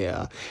to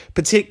here,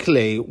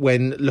 particularly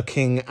when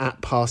looking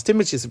at past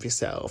images of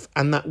yourself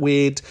and that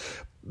weird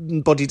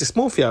body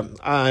dysmorphia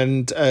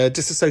and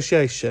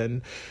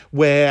disassociation,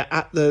 where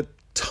at the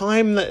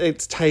time that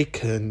it's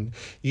taken,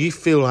 you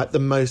feel like the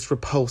most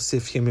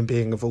repulsive human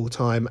being of all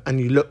time, and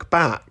you look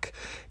back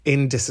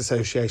in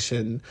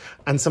disassociation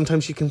and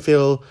sometimes you can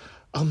feel,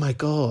 oh my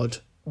God,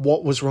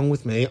 what was wrong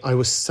with me? I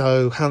was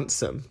so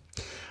handsome.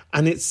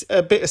 And it's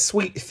a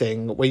bittersweet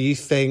thing where you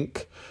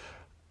think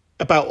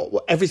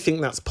about everything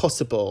that's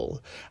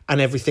possible and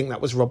everything that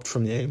was robbed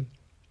from you.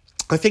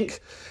 I think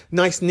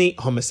nice, neat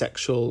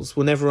homosexuals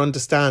will never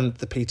understand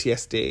the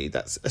PTSD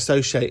that's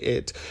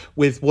associated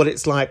with what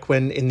it's like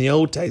when, in the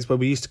old days, where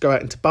we used to go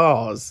out into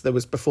bars, there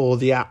was before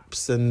the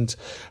apps and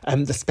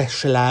the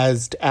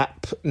specialised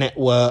app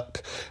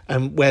network,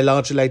 where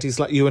larger ladies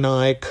like you and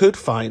I could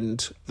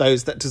find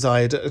those that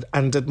desired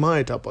and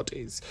admired our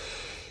bodies.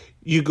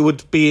 You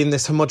would be in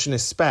this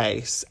homogenous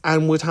space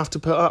and would have to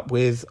put up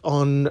with,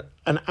 on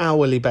an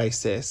hourly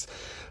basis,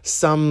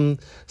 some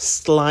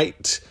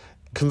slight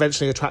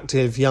conventionally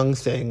attractive young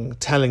thing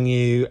telling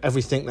you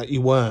everything that you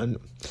weren't.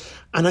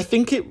 And I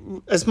think it,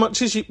 as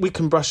much as we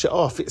can brush it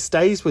off, it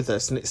stays with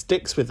us and it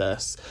sticks with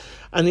us.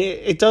 And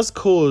it does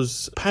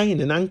cause pain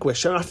and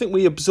anguish. And I think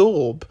we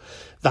absorb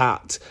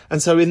that.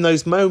 And so in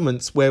those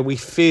moments where we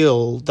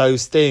feel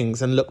those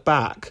things and look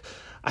back,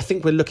 I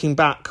think we're looking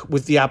back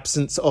with the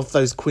absence of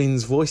those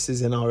queens'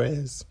 voices in our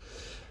ears.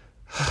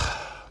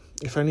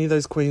 If only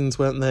those queens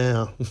weren't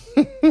there.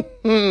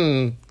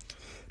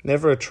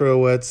 Never a truer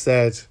word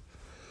said.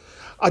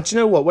 Do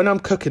you know what? When I'm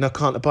cooking, I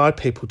can't abide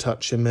people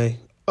touching me.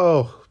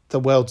 Oh, the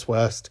world's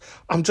worst.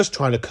 I'm just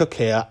trying to cook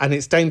here, and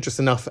it's dangerous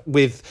enough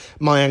with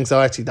my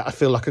anxiety that I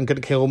feel like I'm going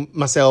to kill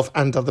myself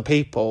and other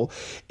people,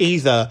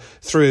 either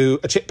through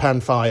a chip pan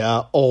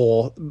fire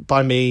or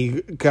by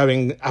me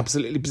going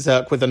absolutely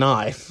berserk with a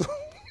knife.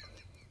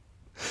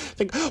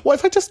 Think, what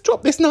if I just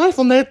drop this knife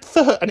on their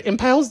foot and it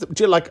impales them?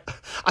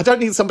 I don't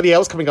need somebody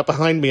else coming up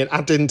behind me and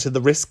adding to the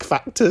risk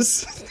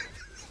factors.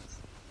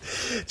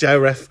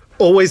 JRF,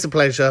 always a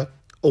pleasure.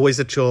 Always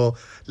a chore.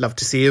 Love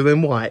to see you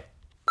in white.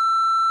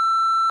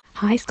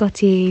 Hi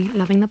Scotty,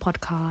 loving the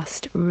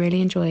podcast.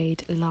 Really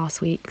enjoyed last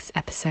week's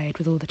episode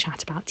with all the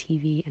chat about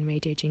TV and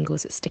radio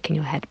jingles that stick in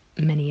your head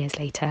many years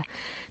later.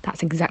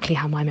 That's exactly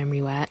how my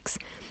memory works.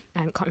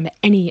 I can't remember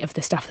any of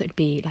the stuff that would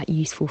be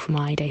useful for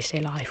my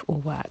day-to-day life or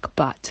work,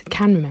 but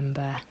can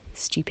remember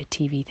stupid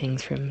TV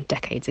things from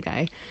decades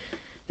ago.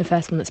 The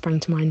first one that sprang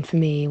to mind for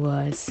me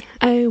was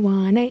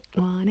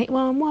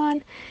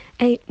 0181811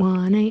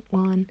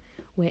 8181,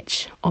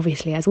 which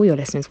obviously, as all your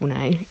listeners will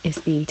know, is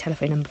the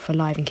telephone number for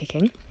Live and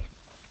Kicking,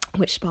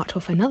 which sparked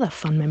off another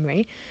fun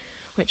memory,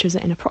 which was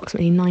that in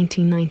approximately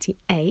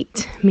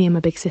 1998, me and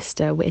my big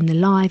sister were in the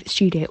live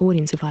studio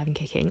audience of Live and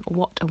Kicking.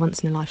 What a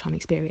once-in-a-lifetime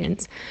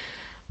experience.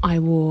 I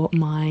wore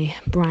my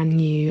brand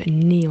new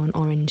neon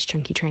orange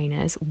chunky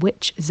trainers,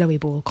 which Zoe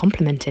Ball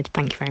complimented,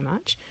 thank you very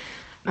much.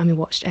 And we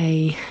watched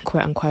a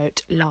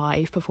quote-unquote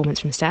live performance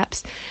from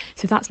Steps.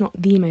 So if that's not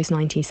the most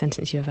 90s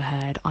sentence you ever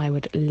heard, I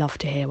would love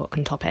to hear what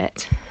can top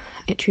it.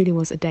 It truly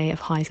was a day of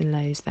highs and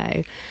lows,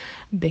 though,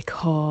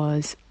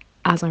 because,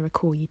 as I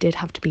recall, you did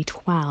have to be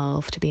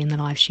 12 to be in the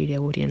live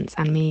studio audience,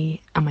 and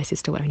me and my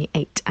sister were only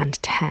 8 and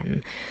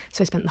 10.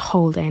 So I spent the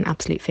whole day in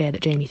absolute fear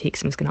that Jamie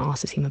Theakston was going to ask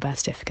to see my birth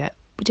certificate.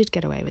 We did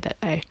get away with it,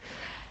 though.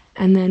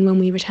 And then when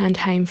we returned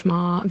home from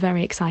our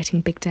very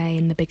exciting big day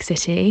in the big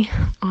city,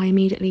 I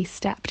immediately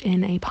stepped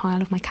in a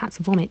pile of my cat's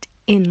vomit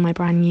in my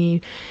brand new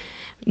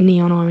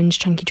neon orange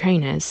chunky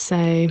trainers. So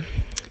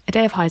a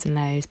day of highs and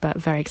lows, but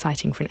very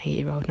exciting for an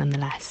 8-year-old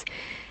nonetheless.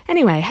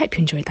 Anyway, I hope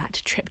you enjoyed that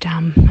trip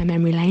down my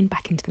memory lane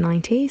back into the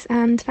 90s,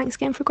 and thanks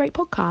again for a great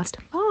podcast.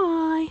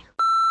 Bye!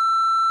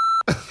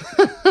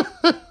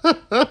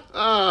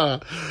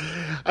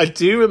 I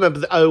do remember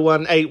the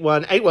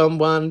 0181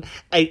 811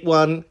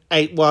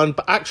 8181,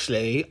 but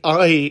actually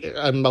I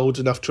am old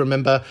enough to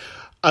remember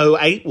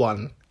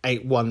 081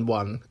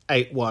 811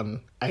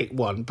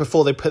 8181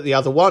 before they put the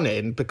other one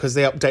in, because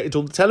they updated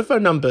all the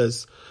telephone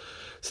numbers.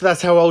 So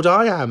that's how old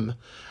I am.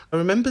 I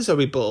remember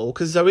Zoe Ball,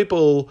 because Zoe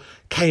Ball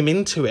came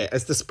into it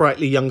as the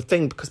sprightly young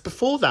thing, because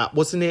before that,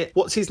 wasn't it,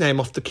 what's his name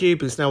off the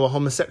Cube, who's now a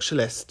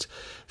homosexualist,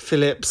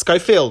 Philip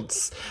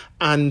Schofields,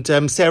 and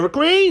Sarah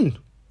Green.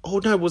 Oh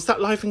no, was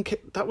that live in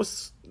that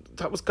was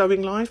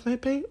going live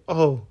maybe?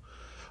 Oh,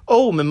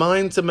 my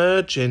mind's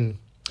emerging.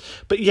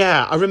 But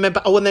yeah, I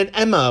remember. Oh, and then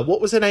Emma,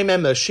 what was her name?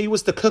 Emma. She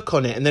was the cook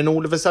on it, and then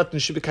all of a sudden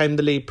she became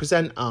the lead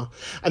presenter.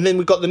 And then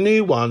we got the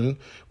new one,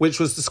 which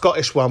was the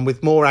Scottish one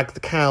with Morag the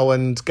Cow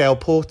and Gail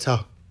Porter.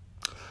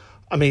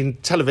 I mean,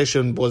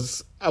 television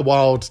was a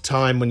wild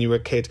time when you were a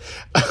kid.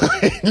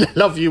 I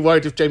love you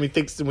worried if Jamie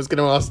Thingston was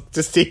going to ask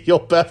to see your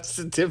birth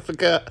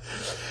certificate.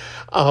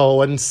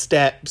 Oh, and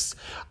Steps.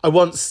 I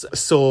once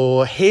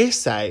saw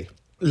Hearsay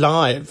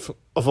live,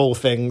 of all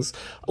things,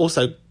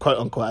 also quote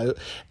unquote,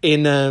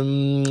 in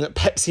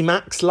Pepsi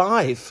Max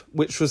Live,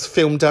 which was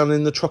filmed down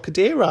in the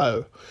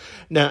Trocadero.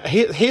 Now,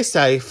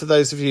 Hearsay, for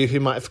those of you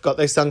who might have forgot,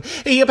 they sung,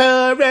 "Your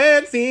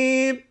parents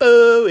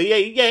simple, yeah,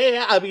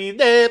 yeah, I'll be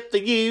there for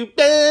you."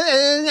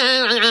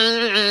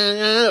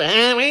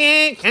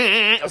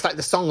 It was like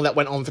the song that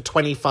went on for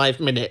 25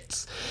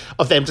 minutes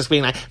of them just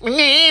being like,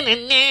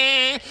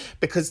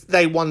 because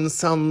they won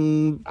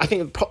some, I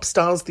think, Pop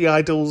Stars, The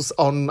Idols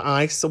on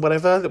Ice or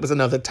whatever. That was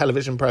another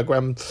television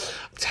programme.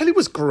 Telly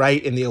was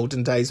great in the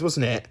olden days,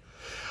 wasn't it?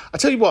 I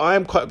tell you what, I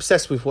am quite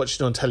obsessed with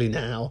watching on telly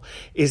now,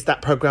 is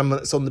that programme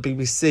that's on the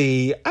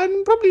BBC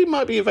and probably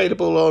might be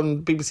available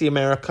on BBC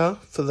America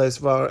for those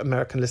of our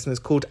American listeners,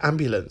 called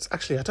Ambulance.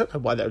 Actually, I don't know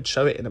why they would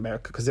show it in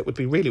America, because it would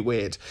be really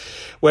weird.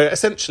 Where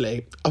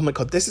essentially, oh my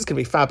God, this is going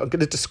to be fab. I'm going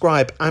to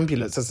describe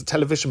Ambulance as a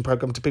television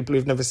programme to people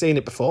who've never seen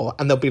it before,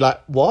 and they'll be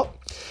like, what?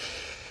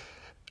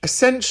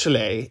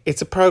 Essentially,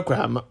 it's a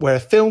programme where a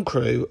film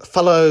crew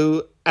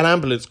follow an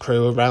ambulance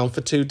crew around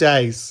for 2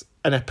 days,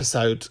 an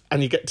episode,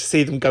 and you get to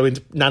see them go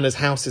into Nana's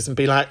houses and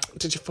be like,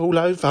 did you fall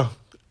over?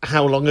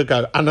 How long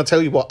ago? And I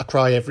tell you what, I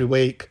cry every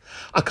week.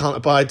 I can't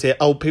abide it.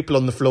 Old people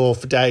on the floor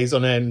for days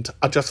on end.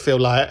 I just feel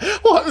like,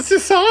 what a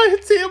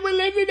society are we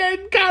living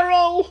in,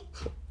 Carol?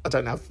 I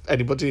don't have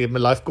anybody in my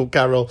life called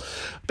Carol.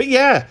 But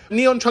yeah,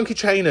 neon chunky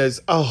trainers.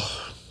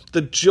 Oh,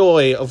 the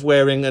joy of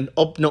wearing an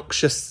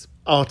obnoxious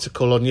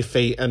article on your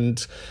feet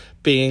and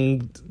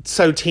being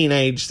so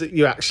teenage that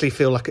you actually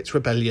feel like it's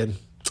rebellion.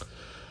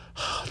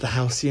 The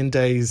halcyon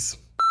days.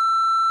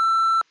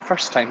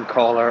 First time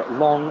caller,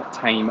 long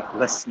time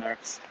listener,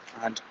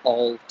 and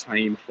all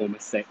time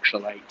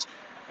homosexualite.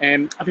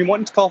 I've been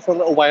wanting to call for a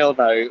little while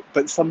now,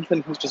 but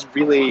something has just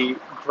really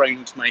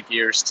ground my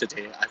gears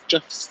today. I've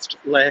just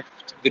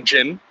left the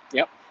gym,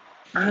 yep.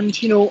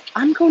 And, you know,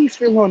 I'm going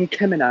full on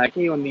Kim and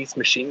Aggie on these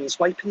machines,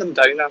 wiping them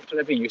down after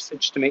every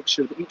usage to make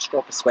sure that each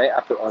drop of sweat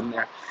I put on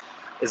there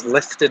is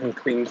lifted and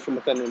cleaned from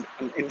within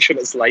an inch of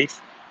its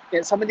life.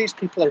 Yet some of these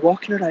people are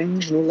walking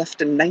around, you know,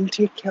 lifting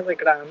 90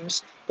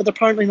 kilograms, but they're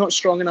apparently not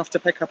strong enough to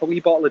pick up a wee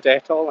bottle of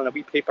Dettol and a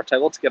wee paper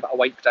towel to give it a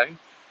wipe down.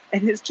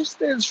 And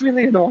it's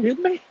really annoyed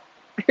me.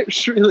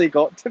 It's really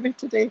got to me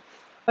today.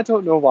 I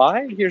don't know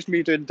why. Here's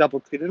me doing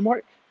double cleaning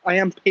work. I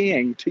am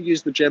paying to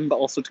use the gym, but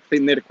also to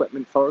clean their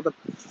equipment for them.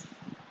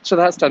 So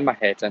that's done my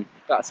head in.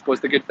 But I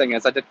suppose the good thing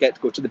is I did get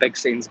to go to the big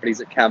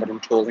Sainsbury's at Cameron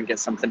Toll and get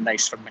something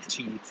nice for my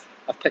tea.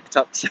 I've picked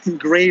up some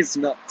Grey's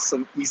nuts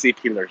and easy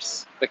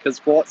peelers, because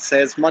what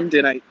says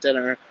Monday night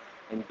dinner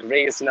and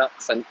Grey's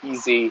nuts and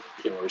easy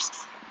peelers?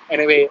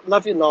 Anyway,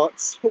 love you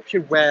lots. Hope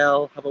you're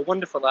well. Have a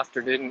wonderful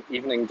afternoon,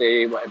 evening,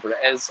 day, whatever it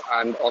is.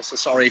 And also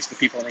sorry to the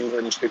people in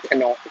England who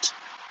cannot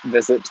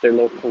visit their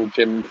local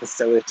gym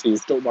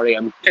facilities. Don't worry,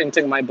 I'm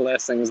counting my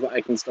blessings that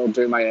I can still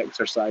do my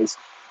exercise.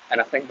 And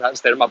I think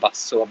that's my bus,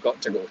 so I've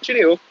got to go.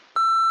 Cheerio.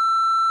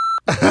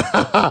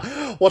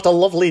 What a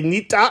lovely,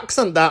 neat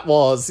accent that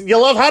was.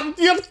 You'll have had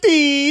your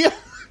tea.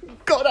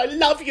 God, I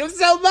love you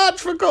so much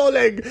for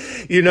calling.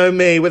 You know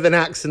me with an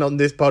accent on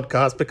this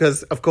podcast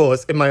because, of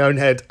course, in my own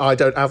head, I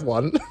don't have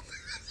one.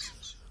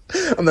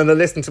 And then I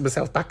listen to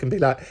myself back and be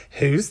like,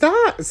 who's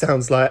that? It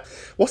sounds like,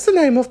 what's the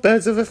name of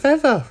Birds of a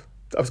Feather?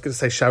 I was going to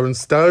say Sharon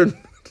Stone.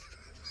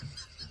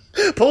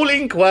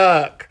 Pauline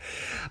Quirk.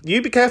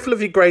 You be careful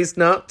of your Grey's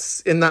nuts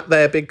in that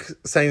there big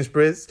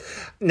Sainsbury's.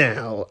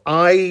 Now,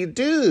 I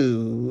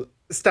do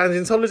stand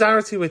in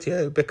solidarity with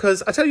you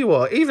because I tell you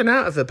what, even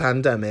out of the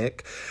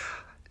pandemic,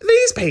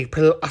 These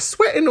people are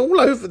sweating all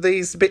over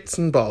these bits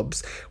and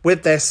bobs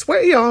with their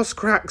sweaty arse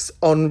cracks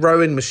on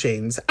rowing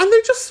machines, and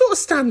they just sort of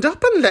stand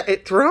up and let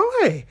it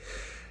dry.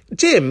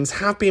 Gyms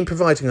have been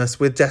providing us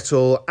with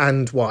Dettol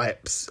and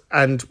wipes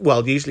and,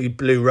 well, usually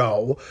Blue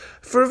Roll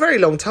for a very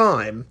long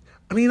time.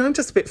 I mean, I'm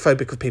just a bit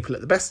phobic of people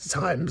at the best of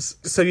times.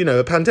 So, you know,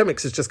 a pandemic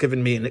has just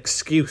given me an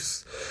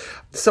excuse.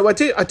 So I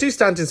do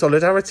stand in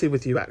solidarity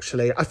with you,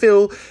 actually. I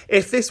feel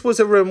if this was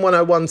a Room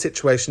 101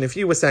 situation, if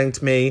you were saying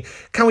to me,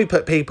 can we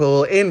put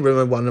people in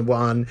Room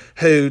 101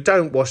 who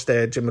don't wash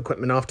their gym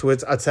equipment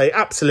afterwards, I'd say,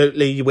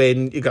 absolutely, you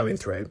win, you're going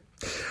through.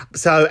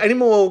 So any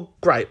more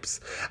gripes,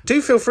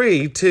 do feel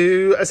free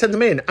to send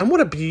them in. And what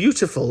a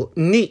beautiful,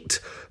 neat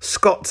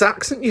Scots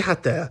accent you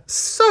had there.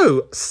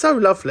 So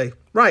lovely.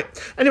 Right,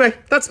 anyway,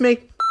 that's me.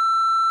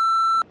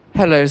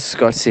 Hello,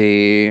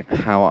 Scotty.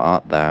 How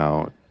art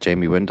thou?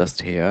 Jamie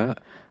Windust here.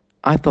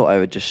 I thought I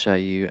would just share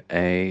you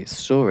a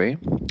story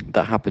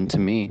that happened to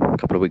me a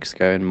couple of weeks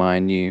ago in my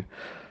new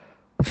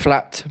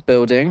flat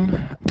building.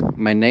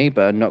 My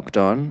neighbour knocked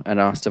on and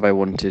asked if I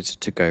wanted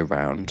to go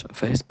round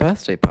for his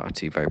birthday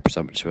party. Very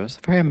presumptuous.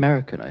 Very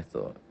American, I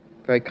thought.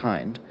 Very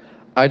kind.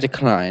 I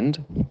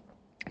declined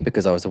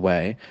because I was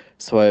away.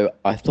 So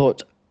I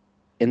thought,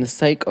 in the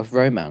sake of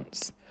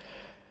romance,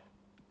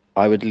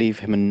 I would leave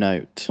him a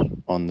note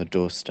on the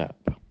doorstep.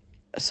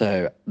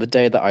 So the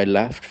day that I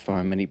left for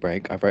my mini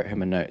break, I wrote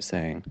him a note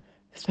saying,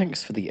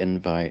 thanks for the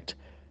invite.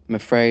 I'm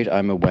afraid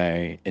I'm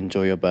away.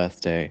 Enjoy your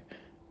birthday.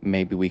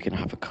 Maybe we can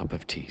have a cup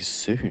of tea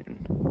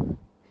soon.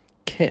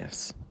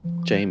 Kiss.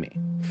 Jamie,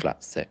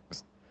 flat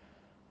 6.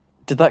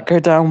 Did that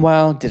go down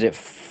well? Did it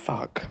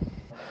fuck?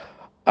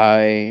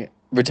 I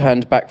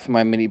returned back from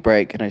my mini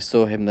break and I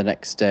saw him the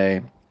next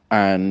day.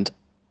 And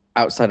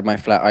outside of my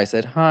flat, I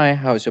said, hi,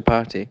 how was your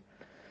party?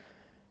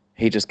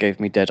 He just gave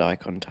me dead eye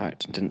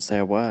contact and didn't say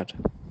a word.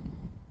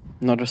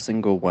 Not a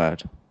single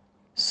word.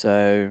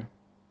 So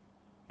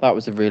that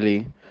was a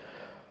really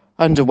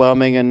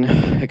underwhelming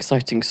and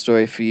exciting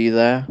story for you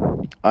there.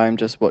 I'm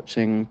just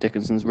watching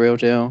Dickinson's Real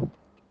Deal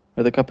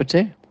with a cup of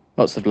tea.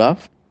 Lots of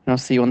love. And I'll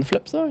see you on the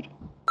flip side.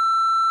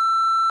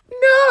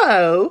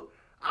 No,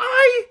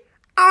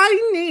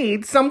 I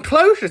need some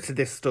closure to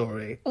this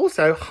story.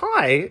 Also,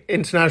 hi,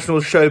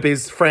 international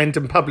showbiz friend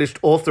and published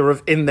author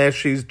of In Their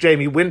Shoes,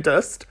 Jamie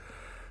Windust.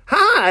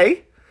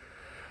 Hi!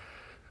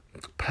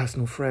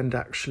 Personal friend,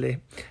 actually.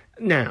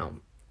 Now,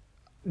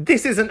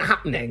 this isn't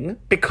happening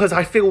because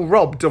I feel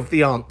robbed of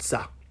the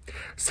answer.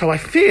 So I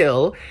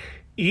feel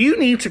you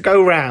need to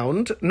go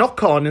round,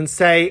 knock on and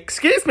say,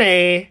 excuse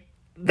me,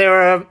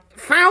 there are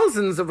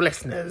thousands of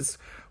listeners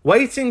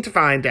waiting to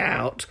find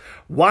out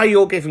why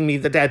you're giving me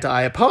the dead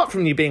eye. Apart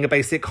from you being a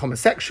basic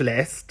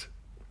homosexualist,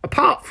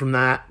 apart from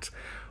that,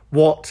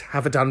 what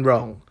have I done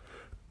wrong?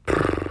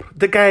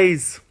 The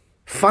gays.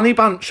 Funny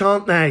bunch,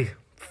 aren't they?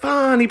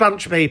 Funny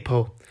bunch of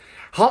people.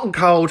 Hot and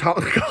cold,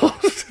 hot and cold.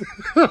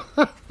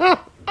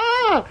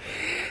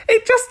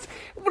 It just,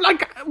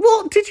 like,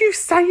 what did you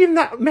say in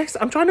that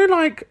message? I'm trying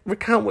to,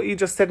 recount what you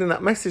just said in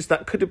that message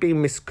that could have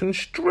been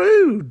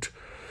misconstrued.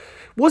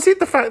 Was it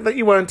the fact that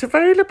you weren't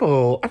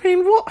available? I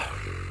mean, what?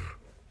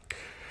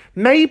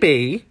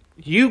 Maybe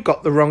you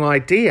got the wrong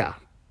idea.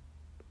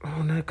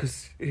 Oh, no,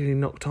 because you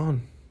knocked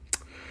on.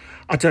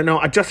 I don't know.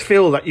 I just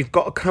feel that you've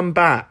got to come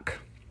back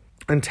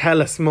and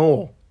tell us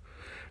more.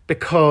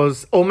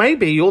 Because, or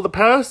maybe you're the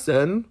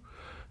person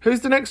who's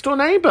the next door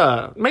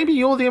neighbour. Maybe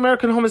you're the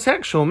American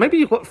homosexual. Maybe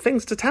you've got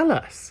things to tell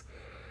us.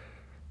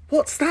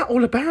 What's that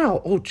all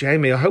about? Oh,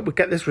 Jamie, I hope we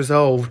get this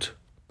resolved.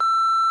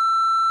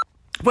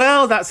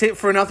 Well, that's it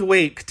for another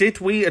week. Did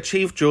we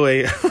achieve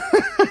joy?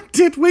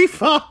 Did we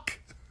fuck?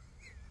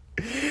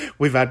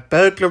 We've had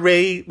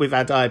burglary. We've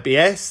had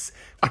IBS.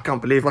 I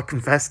can't believe I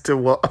confessed to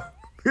what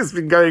has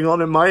been going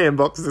on in my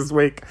inbox this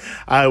week.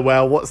 Oh,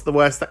 well, what's the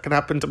worst that can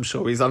happen? I'm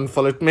sure he's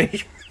unfollowed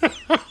me.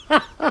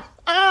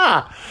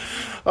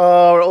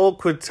 Oh,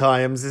 awkward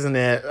times, isn't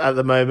it, at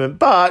the moment?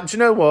 But do you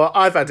know what?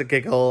 I've had a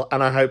giggle,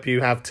 and I hope you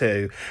have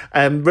too.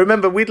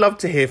 Remember, we'd love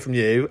to hear from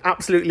you.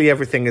 Absolutely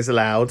everything is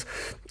allowed.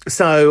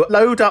 So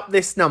load up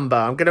this number.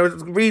 I'm going to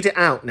read it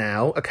out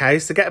now, okay?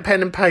 So get a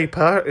pen and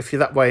paper if you're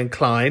that way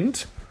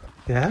inclined.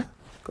 Yeah?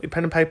 Got your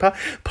pen and paper?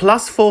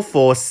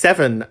 +44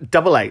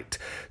 788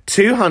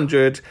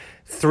 200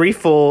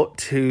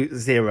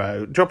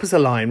 3420. Drop us a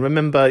line.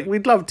 Remember,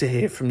 we'd love to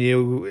hear from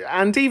you,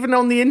 and even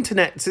on the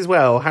internet as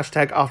well.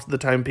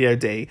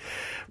 #AfterTheTonePod.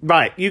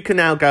 Right, you can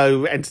now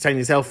go entertain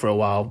yourself for a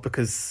while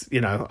because,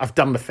 you know, I've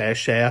done my fair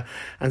share,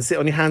 and sit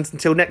on your hands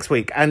until next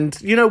week. And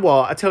you know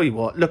what? I tell you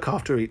what, look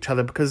after each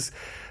other because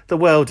the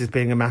world is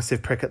being a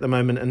massive prick at the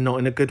moment and not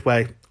in a good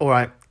way. All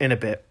right, in a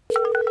bit.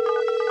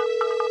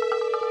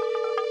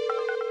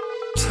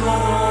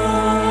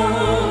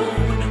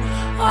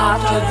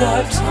 After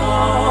the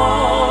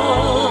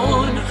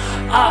tone,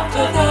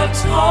 after the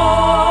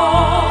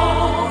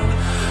tone,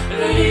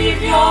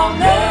 leave your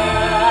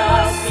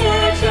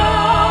message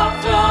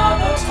after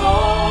the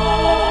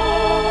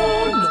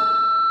tone.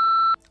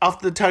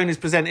 After the Tone is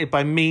presented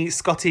by me,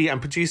 Scotty, and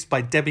produced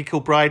by Debbie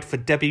Kilbride for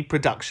Debbie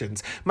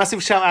Productions.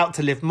 Massive shout out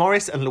to Liv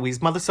Morris and Louise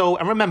Mothersole.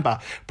 And remember,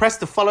 press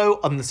the follow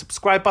on the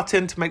subscribe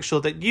button to make sure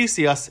that you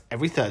see us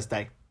every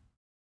Thursday.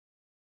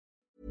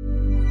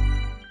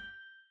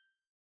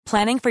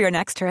 Planning for your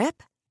next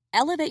trip?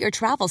 Elevate your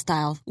travel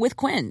style with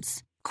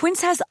Quince.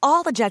 Quince has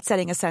all the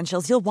jet-setting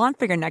essentials you'll want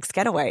for your next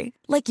getaway,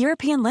 like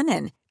European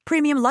linen,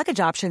 premium luggage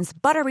options,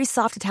 buttery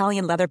soft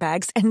Italian leather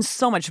bags, and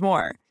so much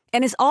more.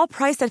 And is all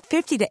priced at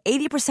 50 to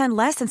 80%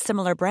 less than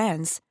similar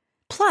brands.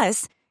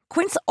 Plus,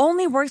 Quince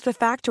only works with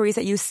factories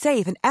that use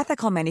safe and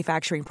ethical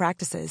manufacturing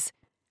practices.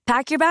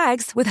 Pack your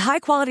bags with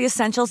high-quality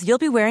essentials you'll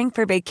be wearing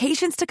for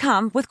vacations to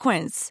come with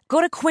Quince.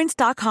 Go to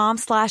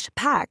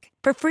quince.com/pack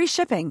for free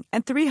shipping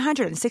and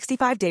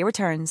 365-day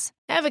returns.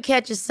 Ever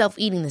catch yourself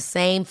eating the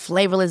same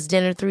flavorless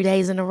dinner 3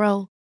 days in a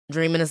row?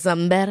 Dreaming of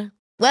something better?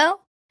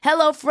 Well,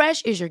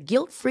 HelloFresh is your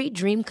guilt-free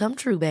dream come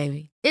true,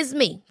 baby. It's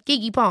me,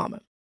 Keke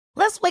Palmer.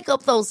 Let's wake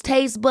up those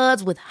taste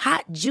buds with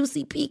hot,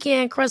 juicy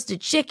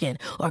pecan-crusted chicken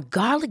or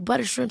garlic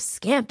butter shrimp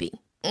scampi.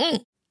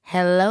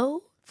 Hello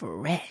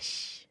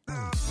Fresh.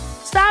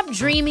 Stop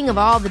dreaming of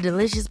all the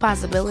delicious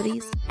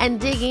possibilities and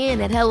dig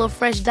in at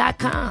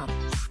HelloFresh.com.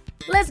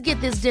 Let's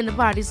get this dinner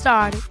party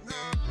started.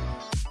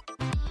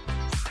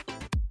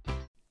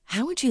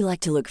 How would you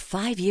like to look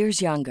 5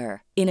 years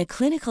younger? In a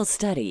clinical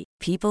study,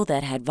 people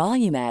that had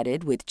volume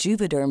added with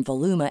Juvederm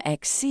Voluma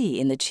XC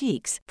in the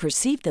cheeks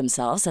perceived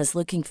themselves as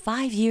looking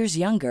 5 years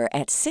younger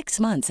at 6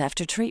 months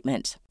after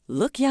treatment.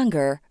 Look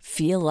younger,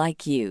 feel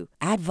like you.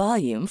 Add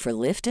volume for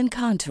lift and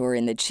contour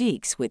in the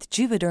cheeks with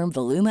Juvederm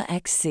Voluma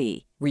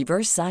XC.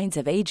 Reverse signs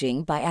of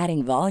aging by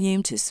adding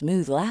volume to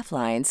smooth laugh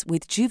lines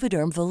with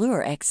Juvederm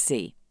Volure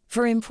XC.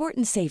 For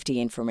important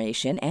safety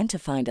information and to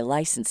find a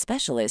licensed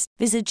specialist,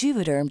 visit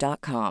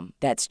Juvederm.com.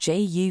 That's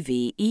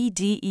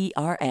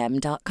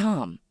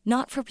JUVEDERM.com.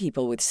 Not for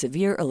people with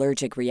severe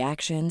allergic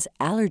reactions,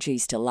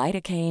 allergies to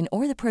lidocaine,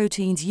 or the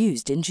proteins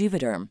used in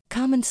Juvederm.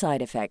 Common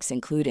side effects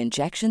include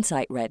injection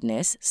site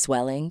redness,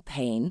 swelling,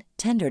 pain,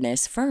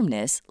 tenderness,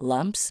 firmness,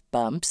 lumps,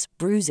 bumps,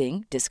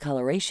 bruising,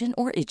 discoloration,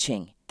 or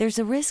itching. There's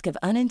a risk of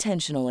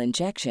unintentional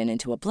injection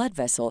into a blood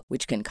vessel,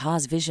 which can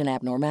cause vision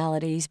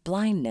abnormalities,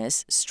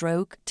 blindness,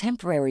 stroke,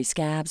 temporary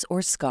scabs,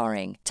 or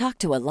scarring. Talk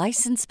to a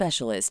licensed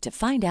specialist to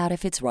find out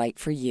if it's right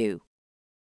for you.